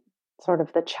when sort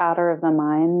of the chatter of the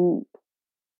mind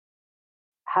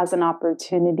has an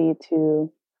opportunity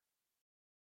to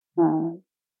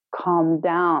calm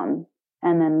down.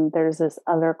 And then there's this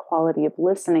other quality of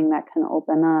listening that can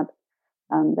open up.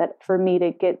 That for me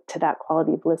to get to that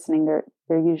quality of listening, there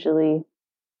usually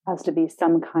has to be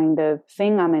some kind of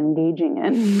thing I'm engaging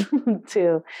in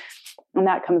too. And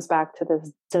that comes back to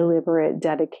this deliberate,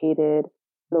 dedicated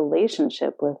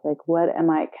relationship with like,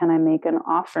 can I make an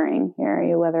offering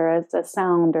here? Whether it's a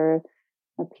sound or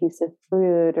a piece of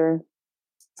fruit or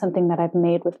something that I've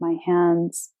made with my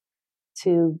hands,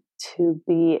 to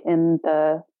be in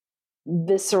the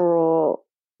visceral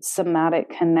somatic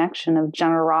connection of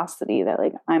generosity, that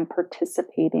like I'm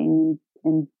participating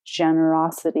in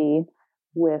generosity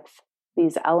with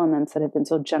these elements that have been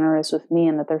so generous with me,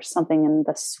 and that there's something in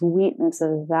the sweetness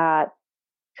of that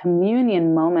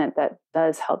communion moment that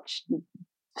does help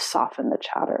soften the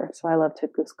chatter. So I love to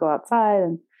just go outside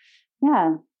and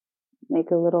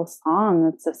make a little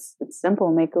song. It's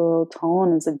simple. Make a little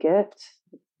tone as a gift.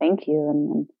 Thank you.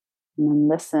 And then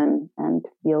listen and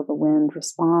feel the wind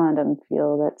respond, and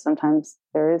feel that sometimes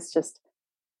there is just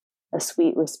a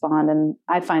sweet respond. And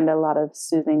I find a lot of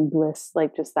soothing bliss,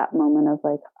 like just that moment of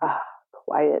like,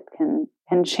 quiet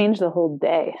can change the whole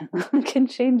day. Can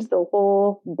change the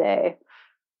whole day.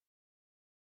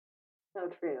 So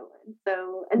true.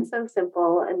 And so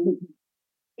simple and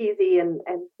easy and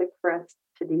quick for us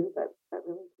to do, but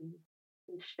really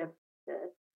can shift the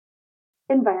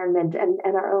environment and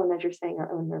our own, as you're saying,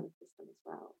 our own nervous system as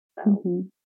well. So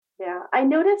yeah, I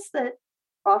notice that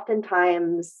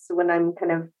oftentimes when I'm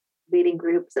kind of leading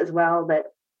groups as well, that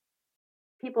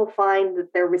people find that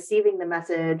they're receiving the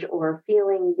message or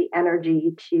feeling the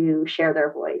energy to share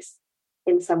their voice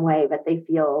in some way, but they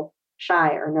feel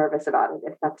shy or nervous about it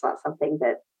if that's not something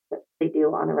that they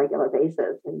do on a regular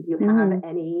basis. And do you have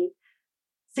any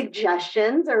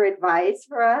suggestions or advice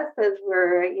for us as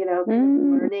we're,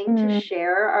 learning to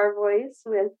share our voice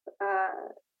with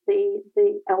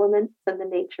the elements and the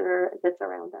nature that's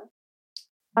around us?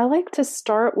 I like to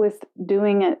start with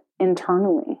doing it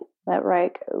internally. That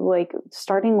right, like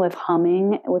starting with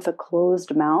humming with a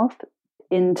closed mouth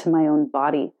into my own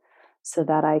body, so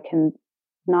that I can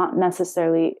not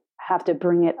necessarily have to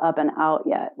bring it up and out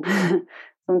yet.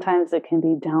 Sometimes it can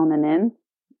be down and in,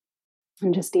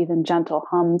 and just even gentle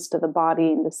hums to the body,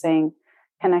 and just saying,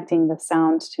 connecting the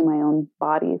sounds to my own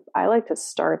body. I like to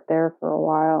start there for a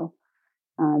while.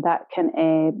 That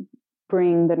can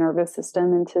bring the nervous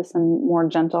system into some more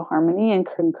gentle harmony, and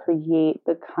can create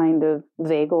the kind of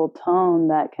vagal tone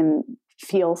that can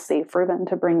feel safer than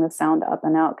to bring the sound up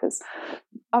and out. Because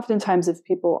oftentimes if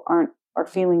people are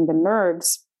feeling the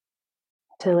nerves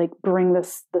to like bring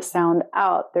the sound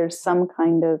out, there's some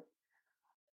kind of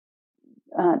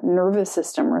nervous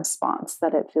system response,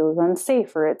 that it feels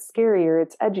unsafe, or it's scary, or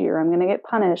it's edgy, or I'm going to get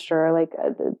punished, or like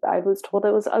I was told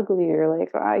it was ugly, or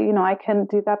like I can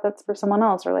do that, that's for someone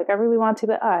else, or like I really want to,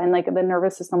 but and like the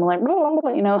nervous system will like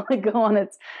like go on.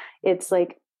 It's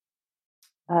like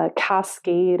a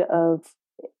cascade of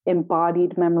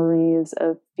embodied memories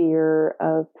of fear,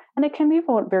 and it can be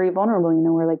very vulnerable.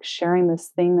 We're like sharing this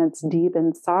thing that's deep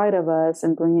inside of us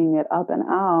and bringing it up and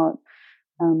out.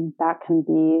 That can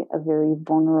be a very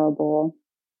vulnerable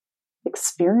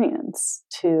experience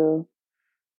to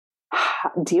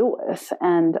deal with.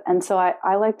 And so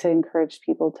I like to encourage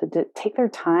people to take their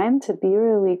time to be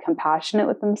really compassionate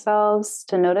with themselves,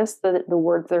 to notice the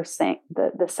words they're saying,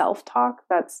 the self-talk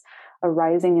that's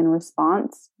arising in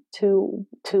response to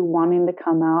wanting to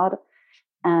come out,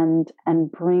 and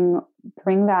bring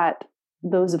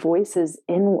those voices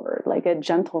inward, like a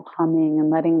gentle humming,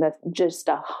 and letting just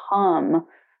a hum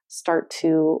start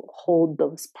to hold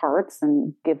those parts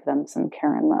and give them some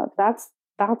care and love. That's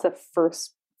a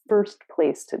first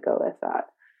place to go with that.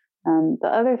 The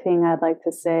other thing I'd like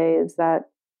to say is that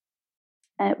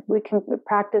we can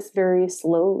practice very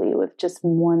slowly with just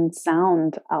one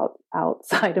sound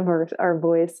outside of our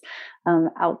voice,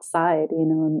 outside,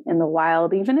 in the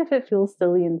wild, even if it feels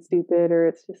silly and stupid, or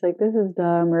it's just like, this is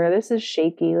dumb, or this is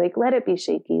shaky, like, let it be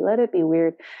shaky, let it be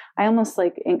weird. I almost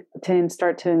like to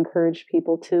start to encourage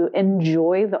people to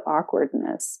enjoy the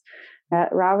awkwardness,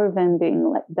 rather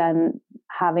than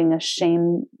having a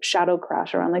shame shadow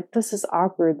crash around, like, this is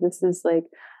awkward, this is like,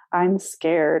 I'm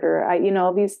scared, or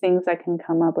all these things that can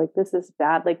come up, like, this is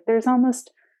bad. Like, there's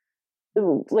almost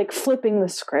like flipping the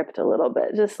script a little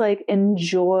bit, just like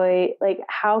enjoy, like,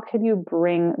 how could you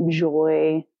bring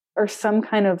joy or some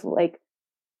kind of like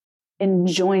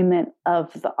enjoyment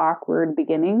of the awkward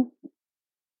beginning,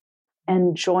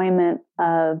 enjoyment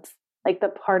of like the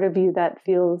part of you that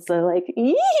feels like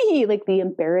the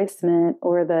embarrassment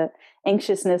or the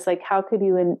anxiousness, like how could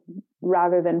you,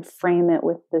 rather than frame it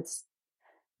with the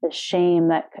shame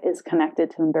that is connected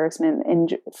to embarrassment,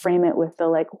 and frame it with the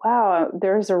like, wow,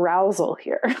 there's arousal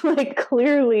here. Like,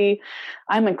 clearly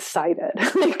I'm excited.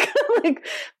 like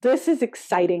this is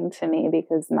exciting to me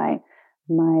because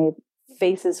my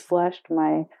face is flushed,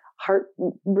 my heart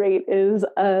rate is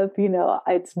up,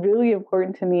 it's really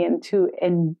important to me, and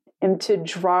to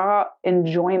draw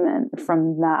enjoyment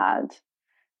from that.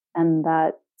 And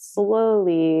that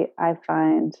slowly, I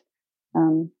find,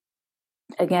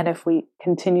 again, if we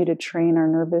continue to train our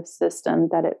nervous system,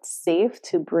 that it's safe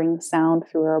to bring sound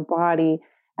through our body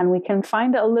and we can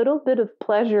find a little bit of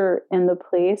pleasure in the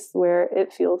place where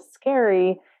it feels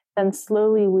scary, then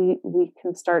slowly we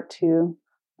can start to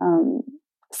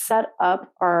set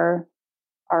up our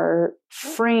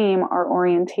frame, our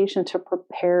orientation to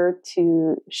prepare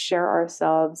to share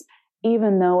ourselves,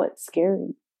 even though it's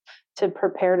scary, to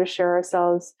prepare to share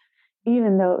ourselves,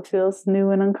 even though it feels new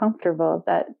and uncomfortable,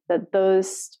 that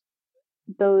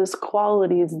those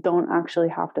qualities don't actually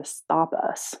have to stop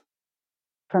us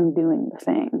from doing the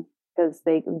thing, because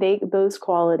those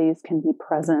qualities can be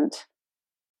present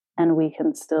and we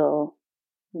can still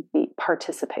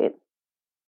participate.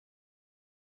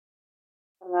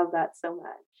 I love that so much.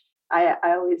 I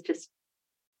always just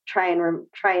try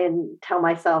and tell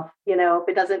myself,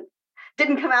 if it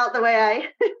didn't come out the way I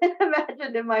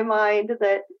imagined in my mind,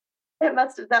 that that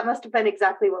must have been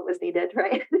exactly what was needed,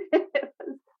 right?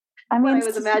 What I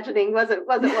was imagining wasn't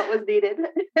what was needed.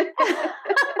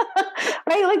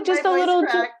 Right, like just a little.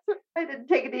 I didn't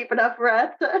take a deep enough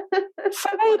breath.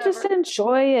 Right, just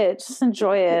enjoy it. Just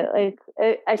enjoy it. Like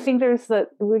I think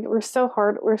we're so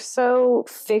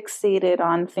fixated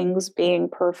on things being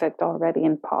perfect already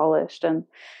and polished, and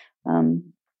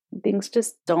things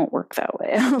just don't work that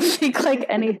way. I don't think like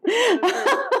any.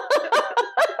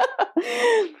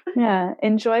 Yeah,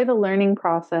 enjoy the learning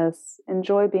process.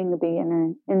 Enjoy being a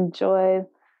beginner. Enjoy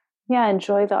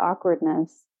the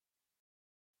awkwardness.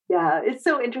 Yeah, it's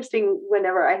so interesting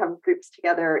whenever I have groups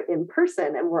together in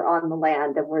person and we're on the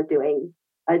land and we're doing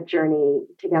a journey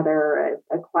together,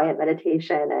 a quiet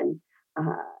meditation, and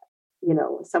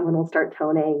someone will start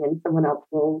toning and someone else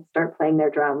will start playing their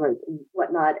drum or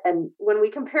whatnot. And when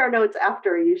we compare notes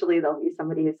after, usually there'll be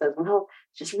somebody who says, well,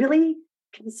 just really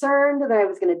concerned that I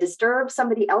was going to disturb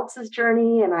somebody else's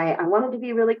journey, and I wanted to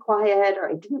be really quiet,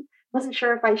 or wasn't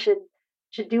sure if I should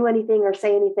do anything or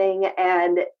say anything.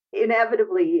 And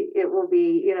inevitably it will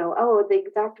be, the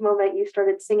exact moment you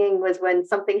started singing was when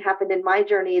something happened in my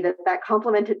journey that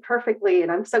complemented perfectly,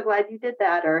 and I'm so glad you did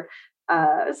that. Or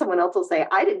someone else will say,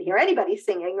 I didn't hear anybody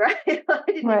singing, right? I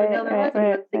didn't even know there was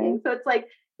anyone singing. So it's like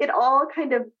it all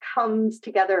kind of comes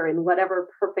together in whatever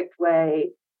perfect way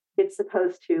it's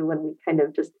supposed to, when we kind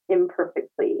of just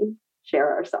imperfectly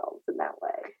share ourselves in that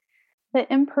way.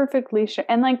 The imperfectly share,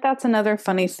 and like that's another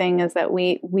funny thing, is that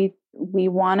we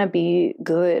want to be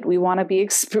good. We want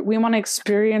to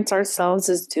experience ourselves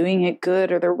as doing it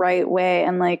good or the right way,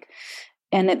 and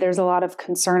there's a lot of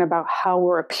concern about how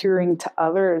we're appearing to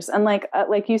others, and like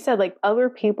you said, like other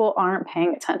people aren't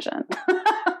paying attention.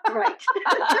 Right.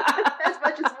 As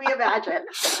much as we imagine.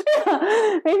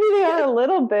 Maybe they are a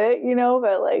little bit,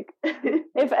 but like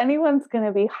if anyone's going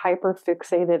to be hyper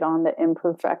fixated on the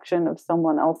imperfection of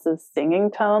someone else's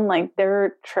singing tone, like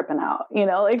they're tripping out,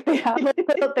 like they have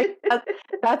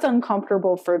that's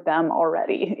uncomfortable for them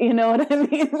already. You know what I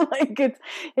mean? Like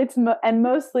and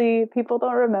mostly people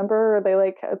don't remember, or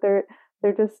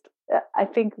they're just, I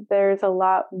think there's a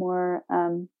lot more,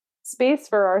 space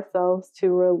for ourselves to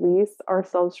release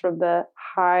ourselves from the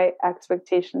high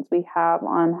expectations we have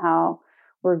on how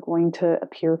we're going to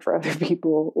appear for other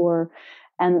people,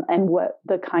 and what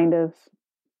the kind of,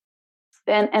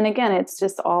 and again, it's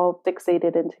just all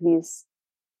fixated into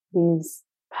these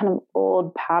kind of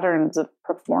old patterns of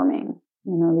performing,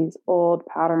 these old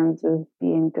patterns of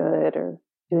being good or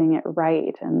doing it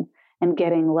right, and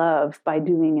getting love by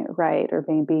doing it right or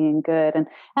being good.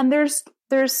 And there's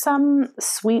some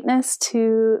sweetness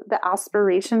to the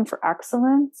aspiration for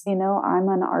excellence. I'm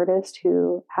an artist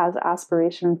who has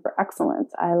aspiration for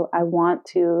excellence. I want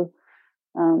to,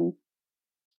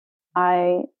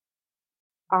 I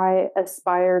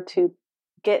aspire to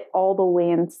get all the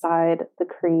way inside the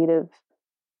creative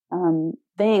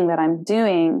thing that I'm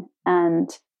doing, and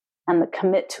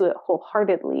commit to it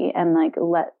wholeheartedly, and like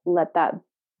let that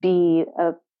be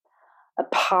a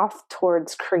path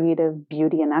towards creative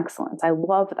beauty and excellence. I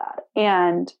love that.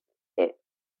 And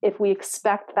if we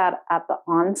expect that at the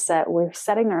onset, we're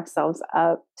setting ourselves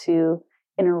up to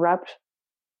interrupt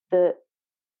the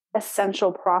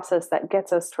essential process that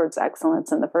gets us towards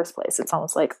excellence in the first place. It's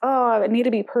almost like, oh, I need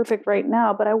to be perfect right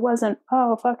now, but I wasn't.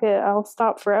 Oh, fuck it, I'll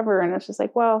stop forever. And it's just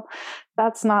like, well,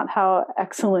 that's not how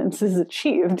excellence is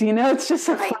achieved. It's just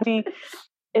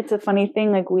it's a funny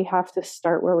thing. Like, we have to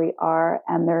start where we are.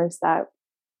 And there's that,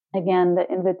 again, the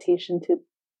invitation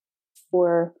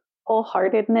for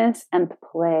wholeheartedness and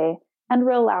play and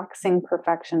relaxing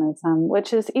perfectionism,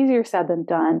 which is easier said than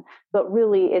done. But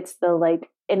really, it's the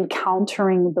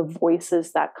encountering the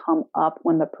voices that come up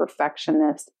when the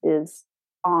perfectionist is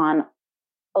on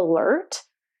alert.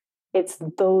 It's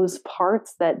those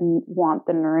parts that want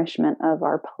the nourishment of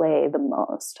our play the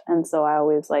most. And so I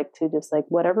always like to just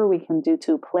whatever we can do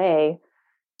to play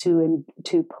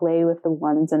to play with the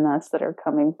ones in us that are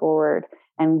coming forward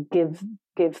and give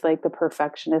like the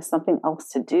perfectionist something else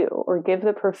to do, or give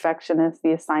the perfectionist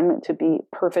the assignment to be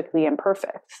perfectly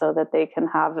imperfect so that they can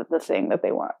have the thing that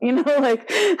they want, like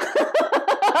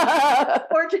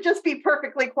or to just be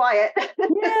perfectly quiet.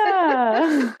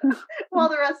 Yeah. While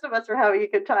the rest of us are having a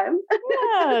good time.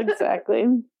 Yeah, exactly.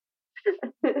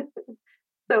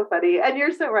 So funny. And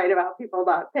you're so right about people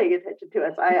not paying attention to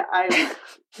us. I'm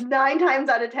 9 times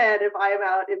out of 10, if I am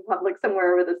out in public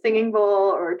somewhere with a singing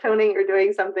bowl or toning or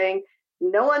doing something,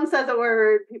 no one says a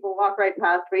word. People walk right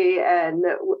past me. And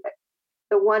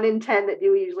the 1 in 10 that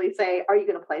do usually say, "Are you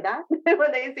going to play that?"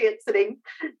 when they see it sitting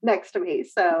next to me.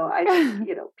 So I think,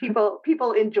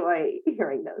 people enjoy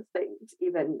hearing those things,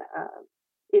 even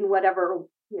in whatever,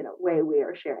 way we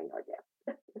are sharing our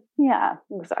gift. Yeah,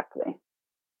 exactly.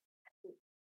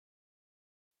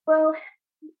 Well,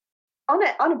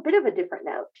 on a bit of a different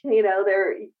note,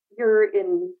 you're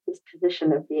in this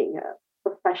position of being a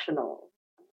professional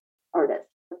artist,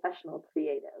 professional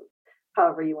creative,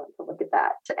 however you want to look at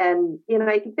that. And,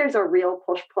 I think there's a real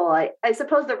push-pull. I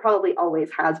suppose there probably always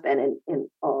has been in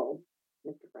all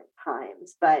different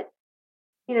times. But,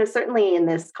 certainly in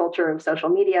this culture of social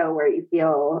media where you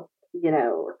feel,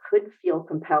 or could feel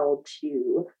compelled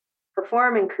to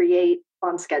perform and create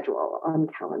on schedule, on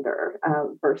calendar,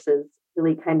 versus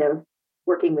really kind of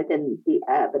working within the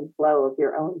ebb and flow of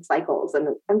your own cycles. And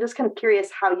I'm just kind of curious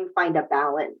how you find a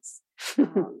balance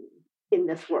in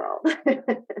this world.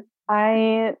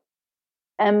 I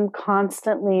am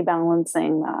constantly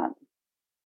balancing that.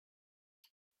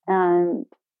 And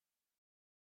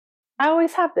I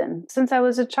always have been since I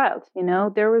was a child.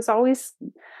 There was always,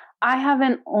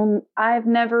 I've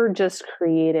never just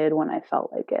created when I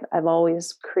felt like it. I've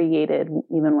always created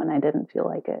even when I didn't feel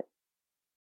like it.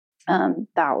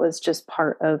 That was just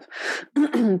part of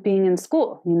being in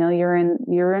school. You're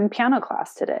in piano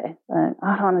class today. I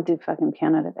don't want to do fucking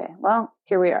piano today. Well,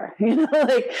 here we are.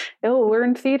 We're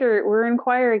in theater. We're in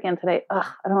choir again today. Ugh,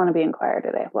 I don't want to be in choir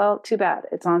today. Well, too bad.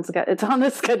 It's on the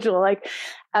schedule. Like,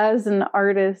 as an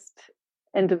artist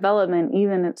in development,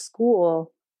 even at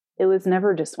school, it was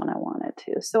never just when I wanted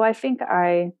to. So I think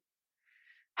I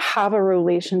have a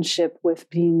relationship with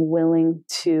being willing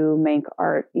to make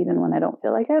art even when I don't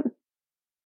feel like it.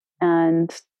 And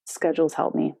schedules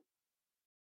help me.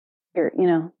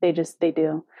 They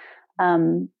do.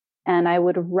 And I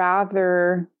would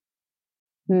rather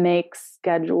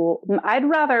I'd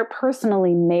rather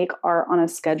personally make art on a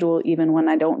schedule even when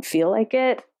I don't feel like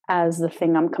it, as the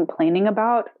thing I'm complaining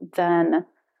about, than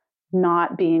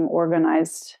not being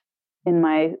organized in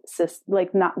my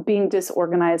not being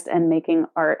disorganized and making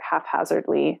art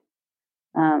haphazardly.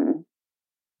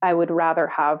 I would rather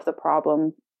have the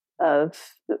problem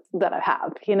that I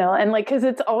have, and because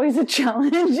it's always a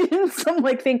challenge in some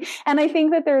thing. And I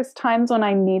think that there's times when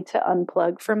I need to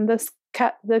unplug from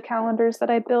the calendars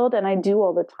that I build, and I do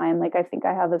all the time. I think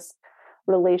I have this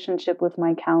relationship with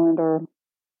my calendar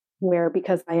where,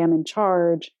 because I am in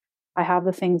charge, I have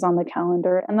the things on the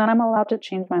calendar, and then I'm allowed to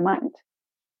change my mind.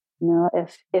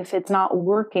 If it's not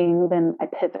working, then I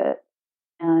pivot.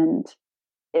 And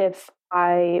if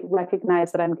I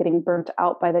recognize that I'm getting burnt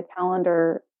out by the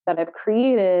calendar that I've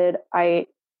created, I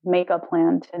make a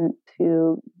plan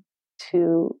to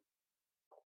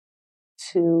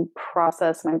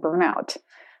process my burnout.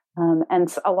 And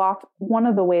one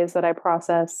of the ways that I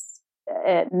process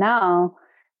it now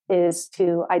is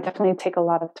I definitely take a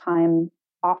lot of time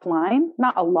offline,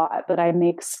 not a lot, but I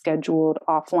make scheduled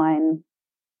offline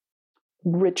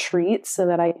retreats so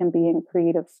that I can be in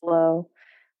creative flow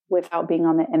without being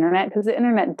on the internet, because the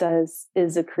internet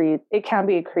it can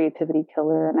be a creativity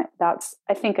killer. And that's,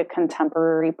 I think, a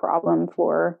contemporary problem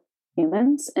for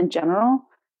humans in general,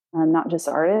 not just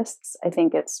artists. I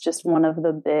think it's just one of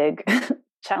the big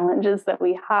challenges that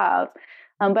we have.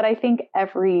 But I think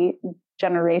every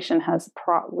generation has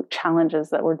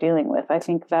challenges that we're dealing with. I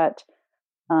think that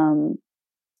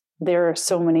there are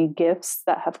so many gifts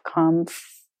that have come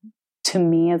to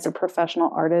me as a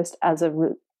professional artist as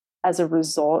a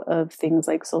result of things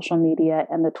like social media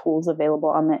and the tools available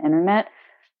on the internet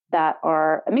that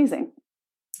are amazing.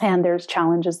 And there's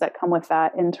challenges that come with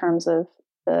that in terms of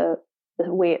the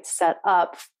way it's set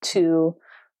up to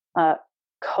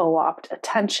co-opt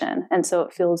attention. And so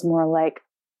it feels more like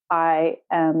I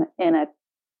am in a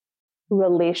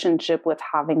relationship with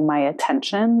having my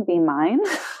attention be mine,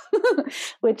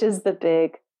 which is the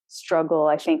big struggle,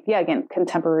 I think. Yeah, again,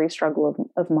 contemporary struggle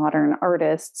of modern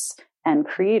artists and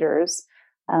creators.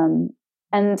 And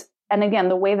again,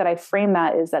 the way that I frame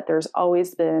that is that there's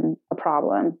always been a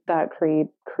problem that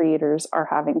creators are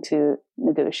having to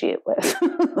negotiate with.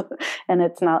 And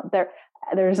it's not there.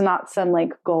 There's not some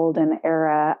like golden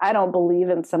era. I don't believe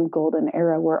in some golden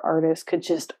era where artists could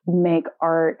just make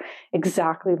art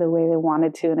exactly the way they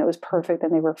wanted to, and it was perfect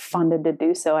and they were funded to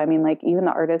do so. I mean, like even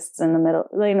the artists in the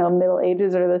Middle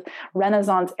Ages or the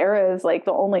Renaissance era is like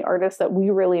the only artists that we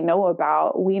really know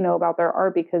about. We know about their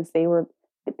art because they were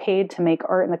paid to make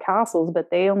art in the castles,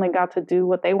 but they only got to do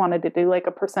what they wanted to do like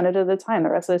a percentage of the time. The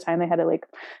rest of the time they had to like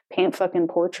paint fucking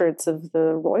portraits of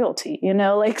the royalty,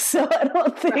 like, so I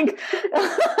don't think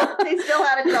they still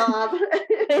had a job.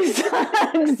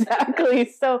 Exactly.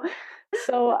 So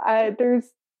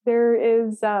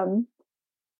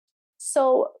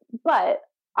but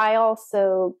I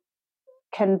also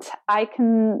can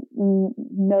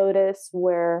notice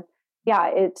where,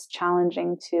 yeah, it's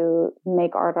challenging to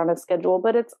make art on a schedule,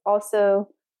 but it's also,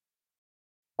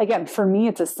 again, for me,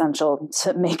 it's essential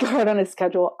to make art on a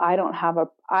schedule. I don't have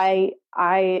I,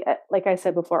 like I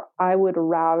said before, I would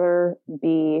rather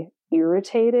be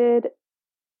irritated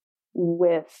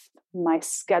with my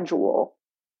schedule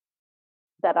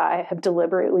that I have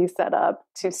deliberately set up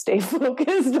to stay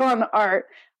focused on art.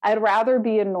 I'd rather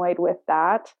be annoyed with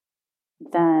that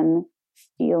than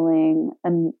feeling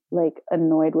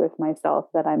annoyed with myself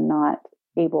that I'm not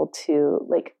able to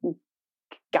like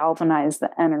galvanize the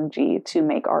energy to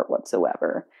make art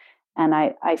whatsoever. And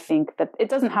I think that it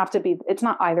doesn't have to be, it's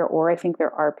not either or. I think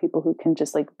there are people who can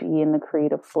just like be in the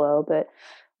creative flow, but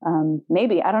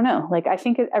maybe, I don't know. Like, I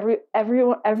think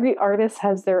every artist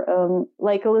has their own,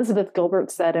 like Elizabeth Gilbert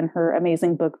said in her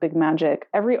amazing book, Big Magic,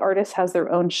 every artist has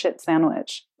their own shit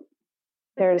sandwich.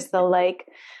 There's the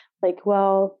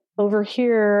well, over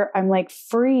here, I'm like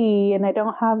free and I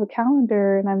don't have a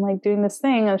calendar and I'm like doing this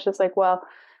thing. And it's just like, well,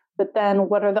 but then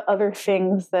what are the other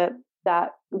things that's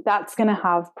going to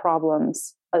have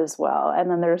problems as well?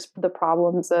 And then there's the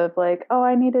problems of like, oh,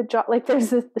 I need a job. Like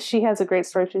she has a great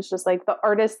story. She's just like the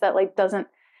artist that like doesn't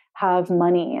have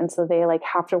money. And so they like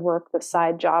have to work the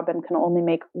side job and can only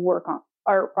make work on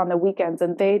art on the weekends.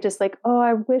 And they just like, oh,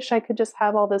 I wish I could just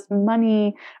have all this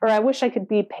money, or I wish I could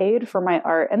be paid for my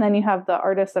art. And then you have the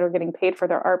artists that are getting paid for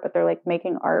their art, but they're like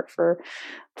making art for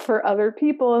other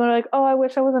people. And they're like, oh, I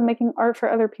wish I wasn't making art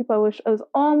for other people. I wish I was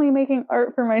only making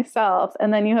art for myself.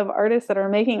 And then you have artists that are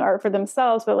making art for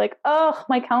themselves, but like, oh,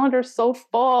 my calendar's so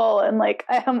full. And like,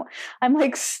 I'm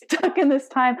like stuck in this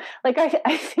time. Like,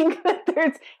 I think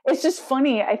that it's just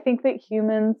funny. I think that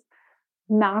humans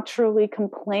naturally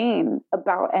complain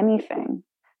about anything.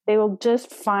 They will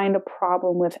just find a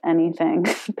problem with anything.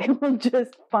 They will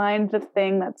just find the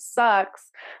thing that sucks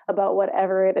about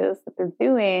whatever it is that they're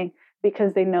doing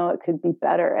because they know it could be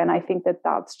better. And I think that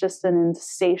that's just an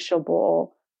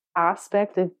insatiable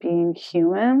aspect of being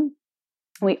human.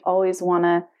 We always want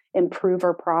to improve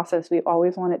our process. We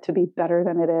always want it to be better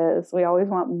than it is. We always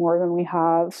want more than we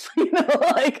have.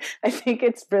 Like, I think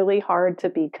it's really hard to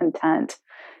be content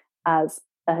as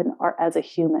a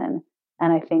human.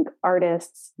 And I think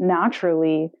artists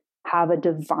naturally have a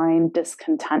divine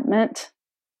discontentment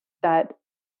that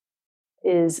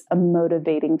is a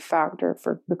motivating factor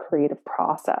for the creative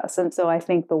process. And so I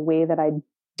think the way that I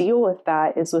deal with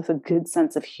that is with a good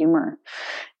sense of humor.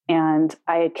 And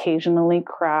I occasionally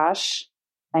crash,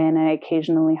 and I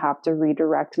occasionally have to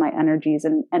redirect my energies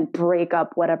and break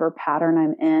up whatever pattern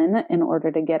I'm in order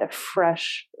to get a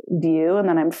fresh view. And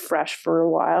then I'm fresh for a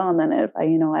while. And then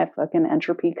I fucking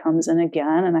entropy comes in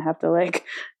again and I have to like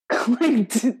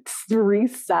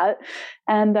reset.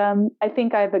 And I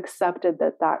think I've accepted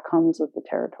that comes with the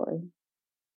territory.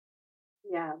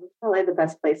 Yeah, that's probably the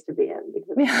best place to be in,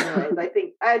 because anyways,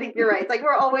 I think you're right. It's like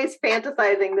we're always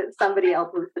fantasizing that somebody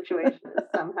else's situation is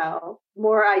somehow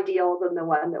more ideal than the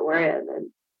one that we're in. And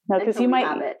no, because you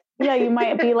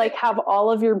might be like have all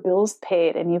of your bills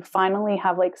paid and you finally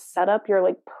have like set up your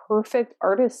like perfect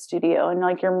artist studio and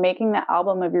like you're making the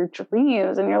album of your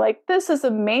dreams and you're like, this is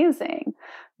amazing.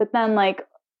 But then like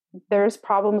there's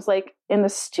problems like in the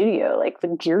studio, like the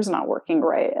gear's not working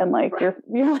right. And like, right.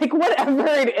 You're like, whatever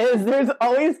it is, there's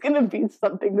always going to be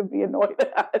something to be annoyed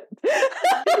at.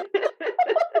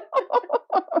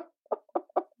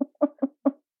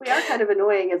 We are kind of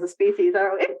annoying as a species,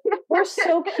 aren't we? We're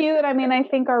so cute. I mean, I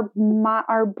think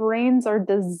our brains are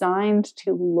designed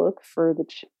to look for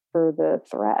the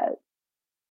threat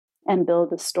and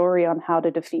build a story on how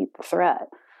to defeat the threat.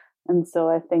 And so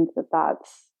I think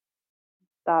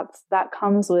that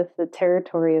comes with the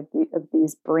territory of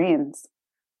these brains.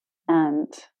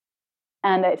 And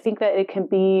I think that it can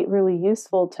be really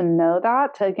useful to know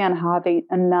that, to again have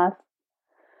enough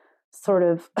sort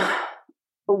of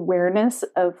awareness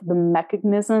of the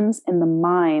mechanisms in the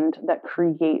mind that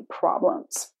create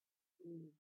problems.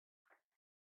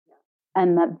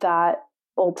 And that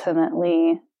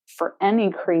ultimately, for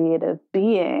any creative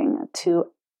being to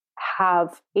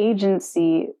have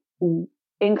agency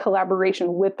in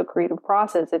collaboration with the creative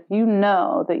process, if you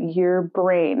know that your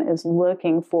brain is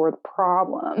looking for the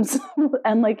problems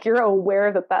and like you're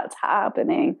aware that that's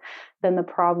happening, then the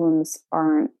problems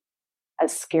aren't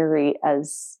as scary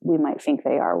as we might think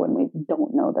they are when we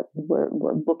don't know that we're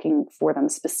looking for them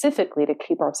specifically to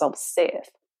keep ourselves safe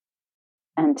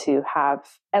and to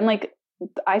have, and like,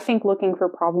 I think looking for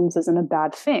problems isn't a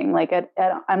bad thing. Like,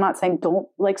 I'm not saying don't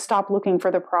like stop looking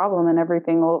for the problem and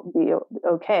everything will be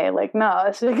okay. Like, no,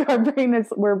 it's like our brain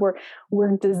is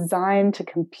we're designed to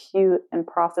compute and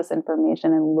process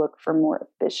information and look for more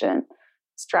efficient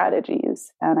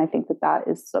strategies. And I think that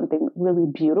is something really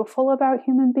beautiful about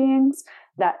human beings,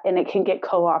 and it can get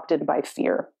co-opted by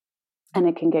fear, and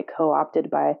it can get co-opted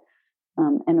by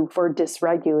and if we're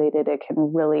dysregulated, it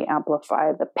can really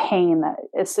amplify the pain that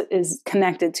is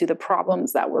connected to the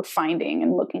problems that we're finding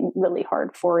and looking really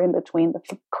hard for in between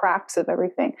the cracks of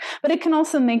everything. But it can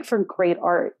also make for great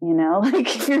art,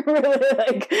 like if you're really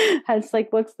like, it's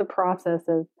like, what's the process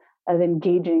of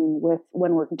engaging with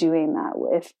when we're doing that?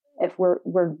 If we're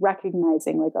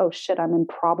recognizing like, oh shit, I'm in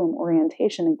problem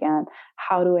orientation again.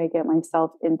 How do I get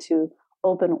myself into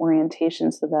open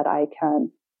orientation so that I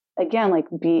can, again, like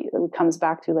it comes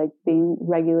back to like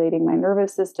regulating my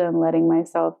nervous system, letting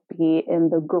myself be in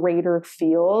the greater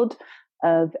field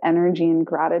of energy and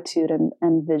gratitude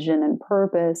and vision and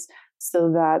purpose,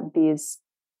 so that these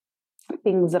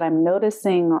things that I'm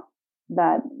noticing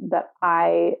that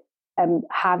I am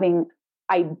having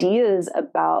ideas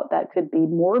about that could be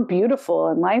more beautiful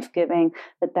and life-giving,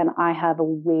 that then I have a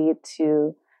way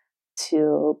to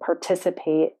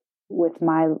participate with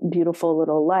my beautiful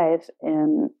little life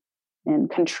in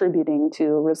contributing to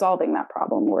resolving that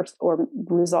problem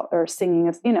or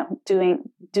singing,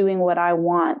 doing what I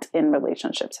want in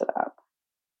relationship to that.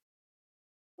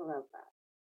 I love that.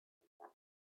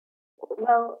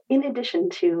 Well, in addition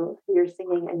to your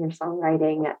singing and your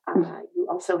songwriting, you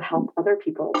also help other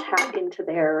people tap into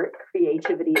their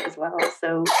creativity as well.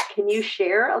 So can you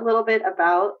share a little bit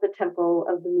about the Temple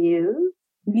of the Muse?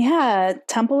 Yeah,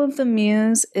 Temple of the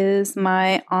Muse is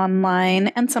my online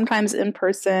and sometimes in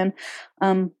person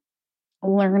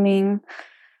learning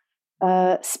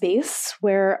space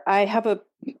where I have a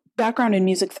background in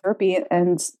music therapy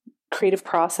and creative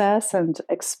process and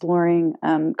exploring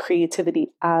creativity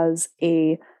as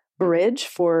a bridge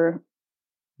for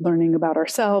learning about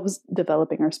ourselves,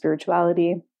 developing our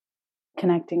spirituality,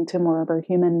 connecting to more of our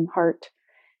human heart.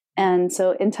 And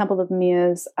so in Temple of the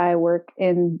Muse, I work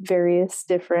in various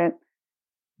different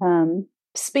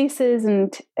spaces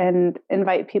and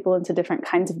invite people into different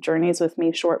kinds of journeys with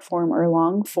me, short form or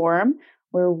long form,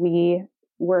 where we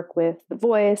work with the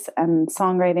voice and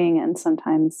songwriting and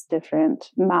sometimes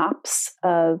different maps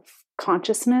of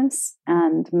consciousness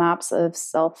and maps of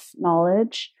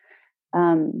self-knowledge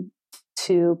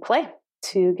to play,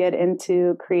 to get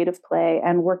into creative play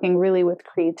and working really with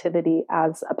creativity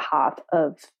as a path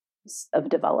of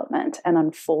development and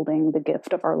unfolding the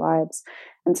gift of our lives.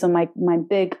 And so my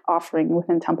big offering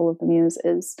within Temple of the Muse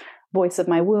is Voice of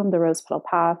My Womb, the Rose Petal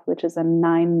Path, which is a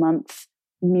 9-month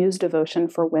muse devotion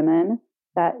for women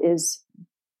that is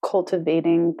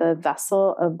cultivating the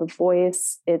vessel of the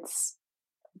voice. It's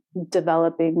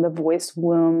developing the voice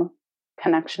womb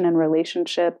connection and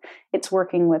relationship. It's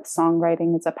working with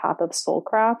songwriting as a path of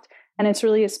soulcraft. And it's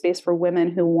really a space for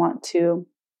women who want to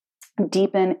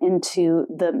deepen into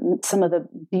some of the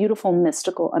beautiful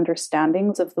mystical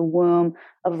understandings of the womb,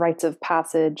 of rites of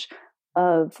passage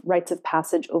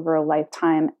over a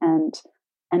lifetime,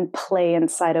 and play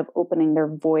inside of opening their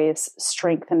voice,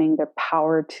 strengthening their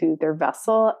power to their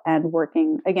vessel, and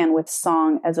working again with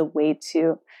song as a way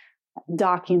to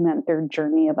document their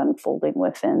journey of unfolding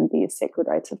within these sacred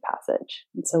rites of passage.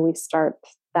 And so we start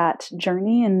that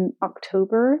journey in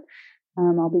October.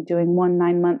 I'll be doing one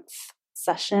 9-month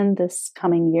session this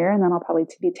coming year, and then I'll probably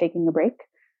be taking a break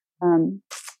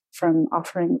from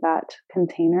offering that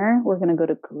container. We're going to go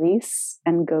to Greece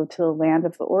and go to the land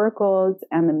of the oracles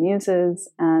and the muses,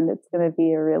 and it's going to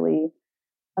be a really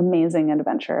amazing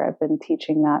adventure. I've been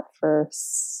teaching that for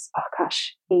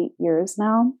 8 years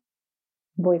now,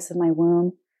 Voice of My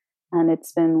Womb. And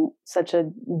it's been such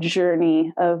a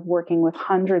journey of working with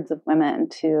hundreds of women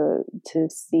to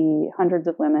see hundreds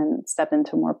of women step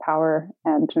into more power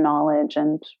and knowledge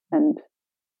and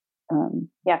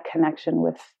connection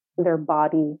with their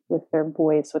body, with their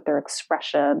voice, with their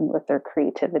expression, with their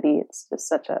creativity. It's just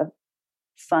such a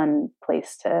fun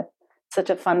place such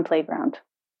a fun playground.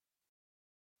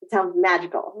 It sounds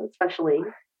magical, especially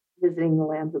visiting the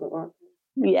lands of the oracle.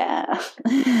 Yeah.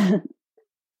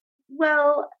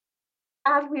 Well,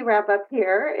 as we wrap up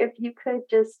here, if you could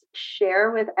just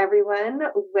share with everyone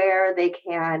where they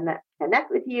can connect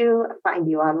with you, find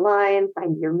you online,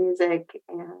 find your music,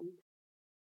 and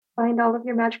find all of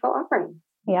your magical offerings.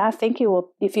 Yeah, thank you.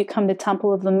 Well, if you come to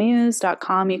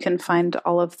templeofthemuse.com, you can find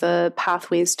all of the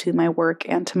pathways to my work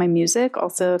and to my music.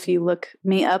 Also, if you look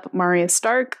me up, Marya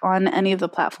Stark, on any of the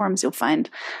platforms, you'll find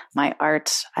my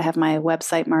art. I have my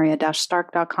website,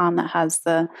 marya-stark.com, that has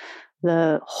the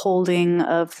holding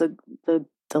of the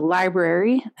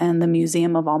library and the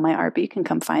museum of all my art. But you can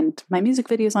come find my music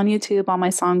videos on YouTube. All my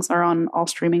songs are on all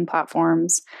streaming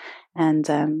platforms. And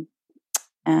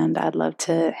I'd love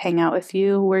to hang out with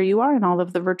you where you are in all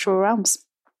of the virtual realms.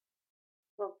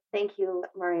 Well, thank you,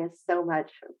 Marya, so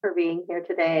much for being here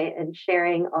today and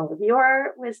sharing all of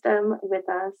your wisdom with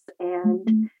us.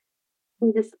 And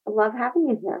we just love having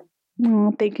you here.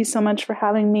 Oh, thank you so much for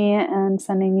having me, and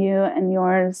sending you and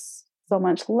yours so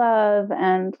much love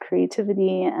and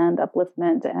creativity and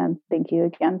upliftment. And thank you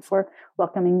again for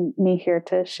welcoming me here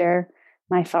to share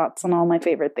my thoughts on all my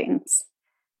favorite things.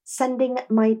 Sending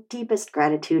my deepest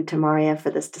gratitude to Marya for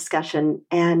this discussion,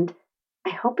 and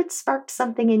I hope it sparked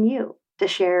something in you to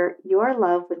share your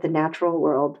love with the natural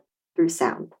world through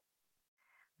sound.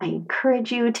 I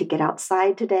encourage you to get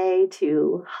outside today,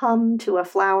 to hum to a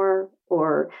flower,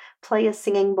 or play a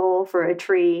singing bowl for a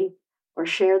tree, or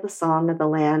share the song of the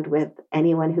land with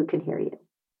anyone who can hear you.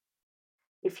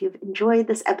 If you've enjoyed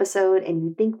this episode and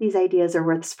you think these ideas are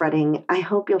worth spreading, I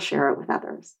hope you'll share it with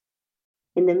others.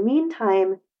 In the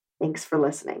meantime, thanks for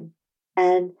listening.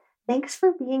 And thanks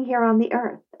for being here on the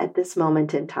earth at this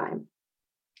moment in time.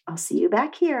 I'll see you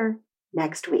back here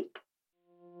next week.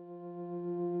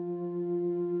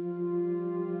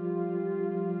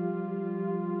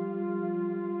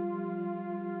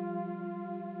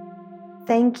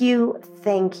 Thank you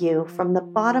from the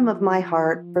bottom of my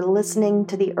heart for listening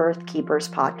to the Earth Keepers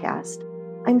podcast.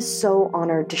 I'm so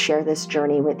honored to share this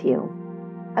journey with you.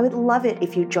 I would love it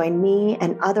if you join me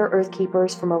and other Earth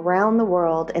Keepers from around the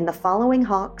world in the Following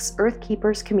Hawks Earth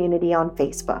Keepers community on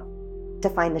Facebook. To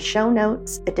find the show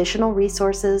notes, additional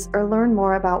resources, or learn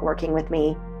more about working with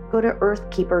me, go to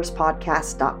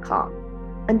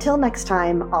earthkeeperspodcast.com. Until next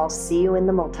time, I'll see you in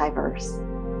the multiverse.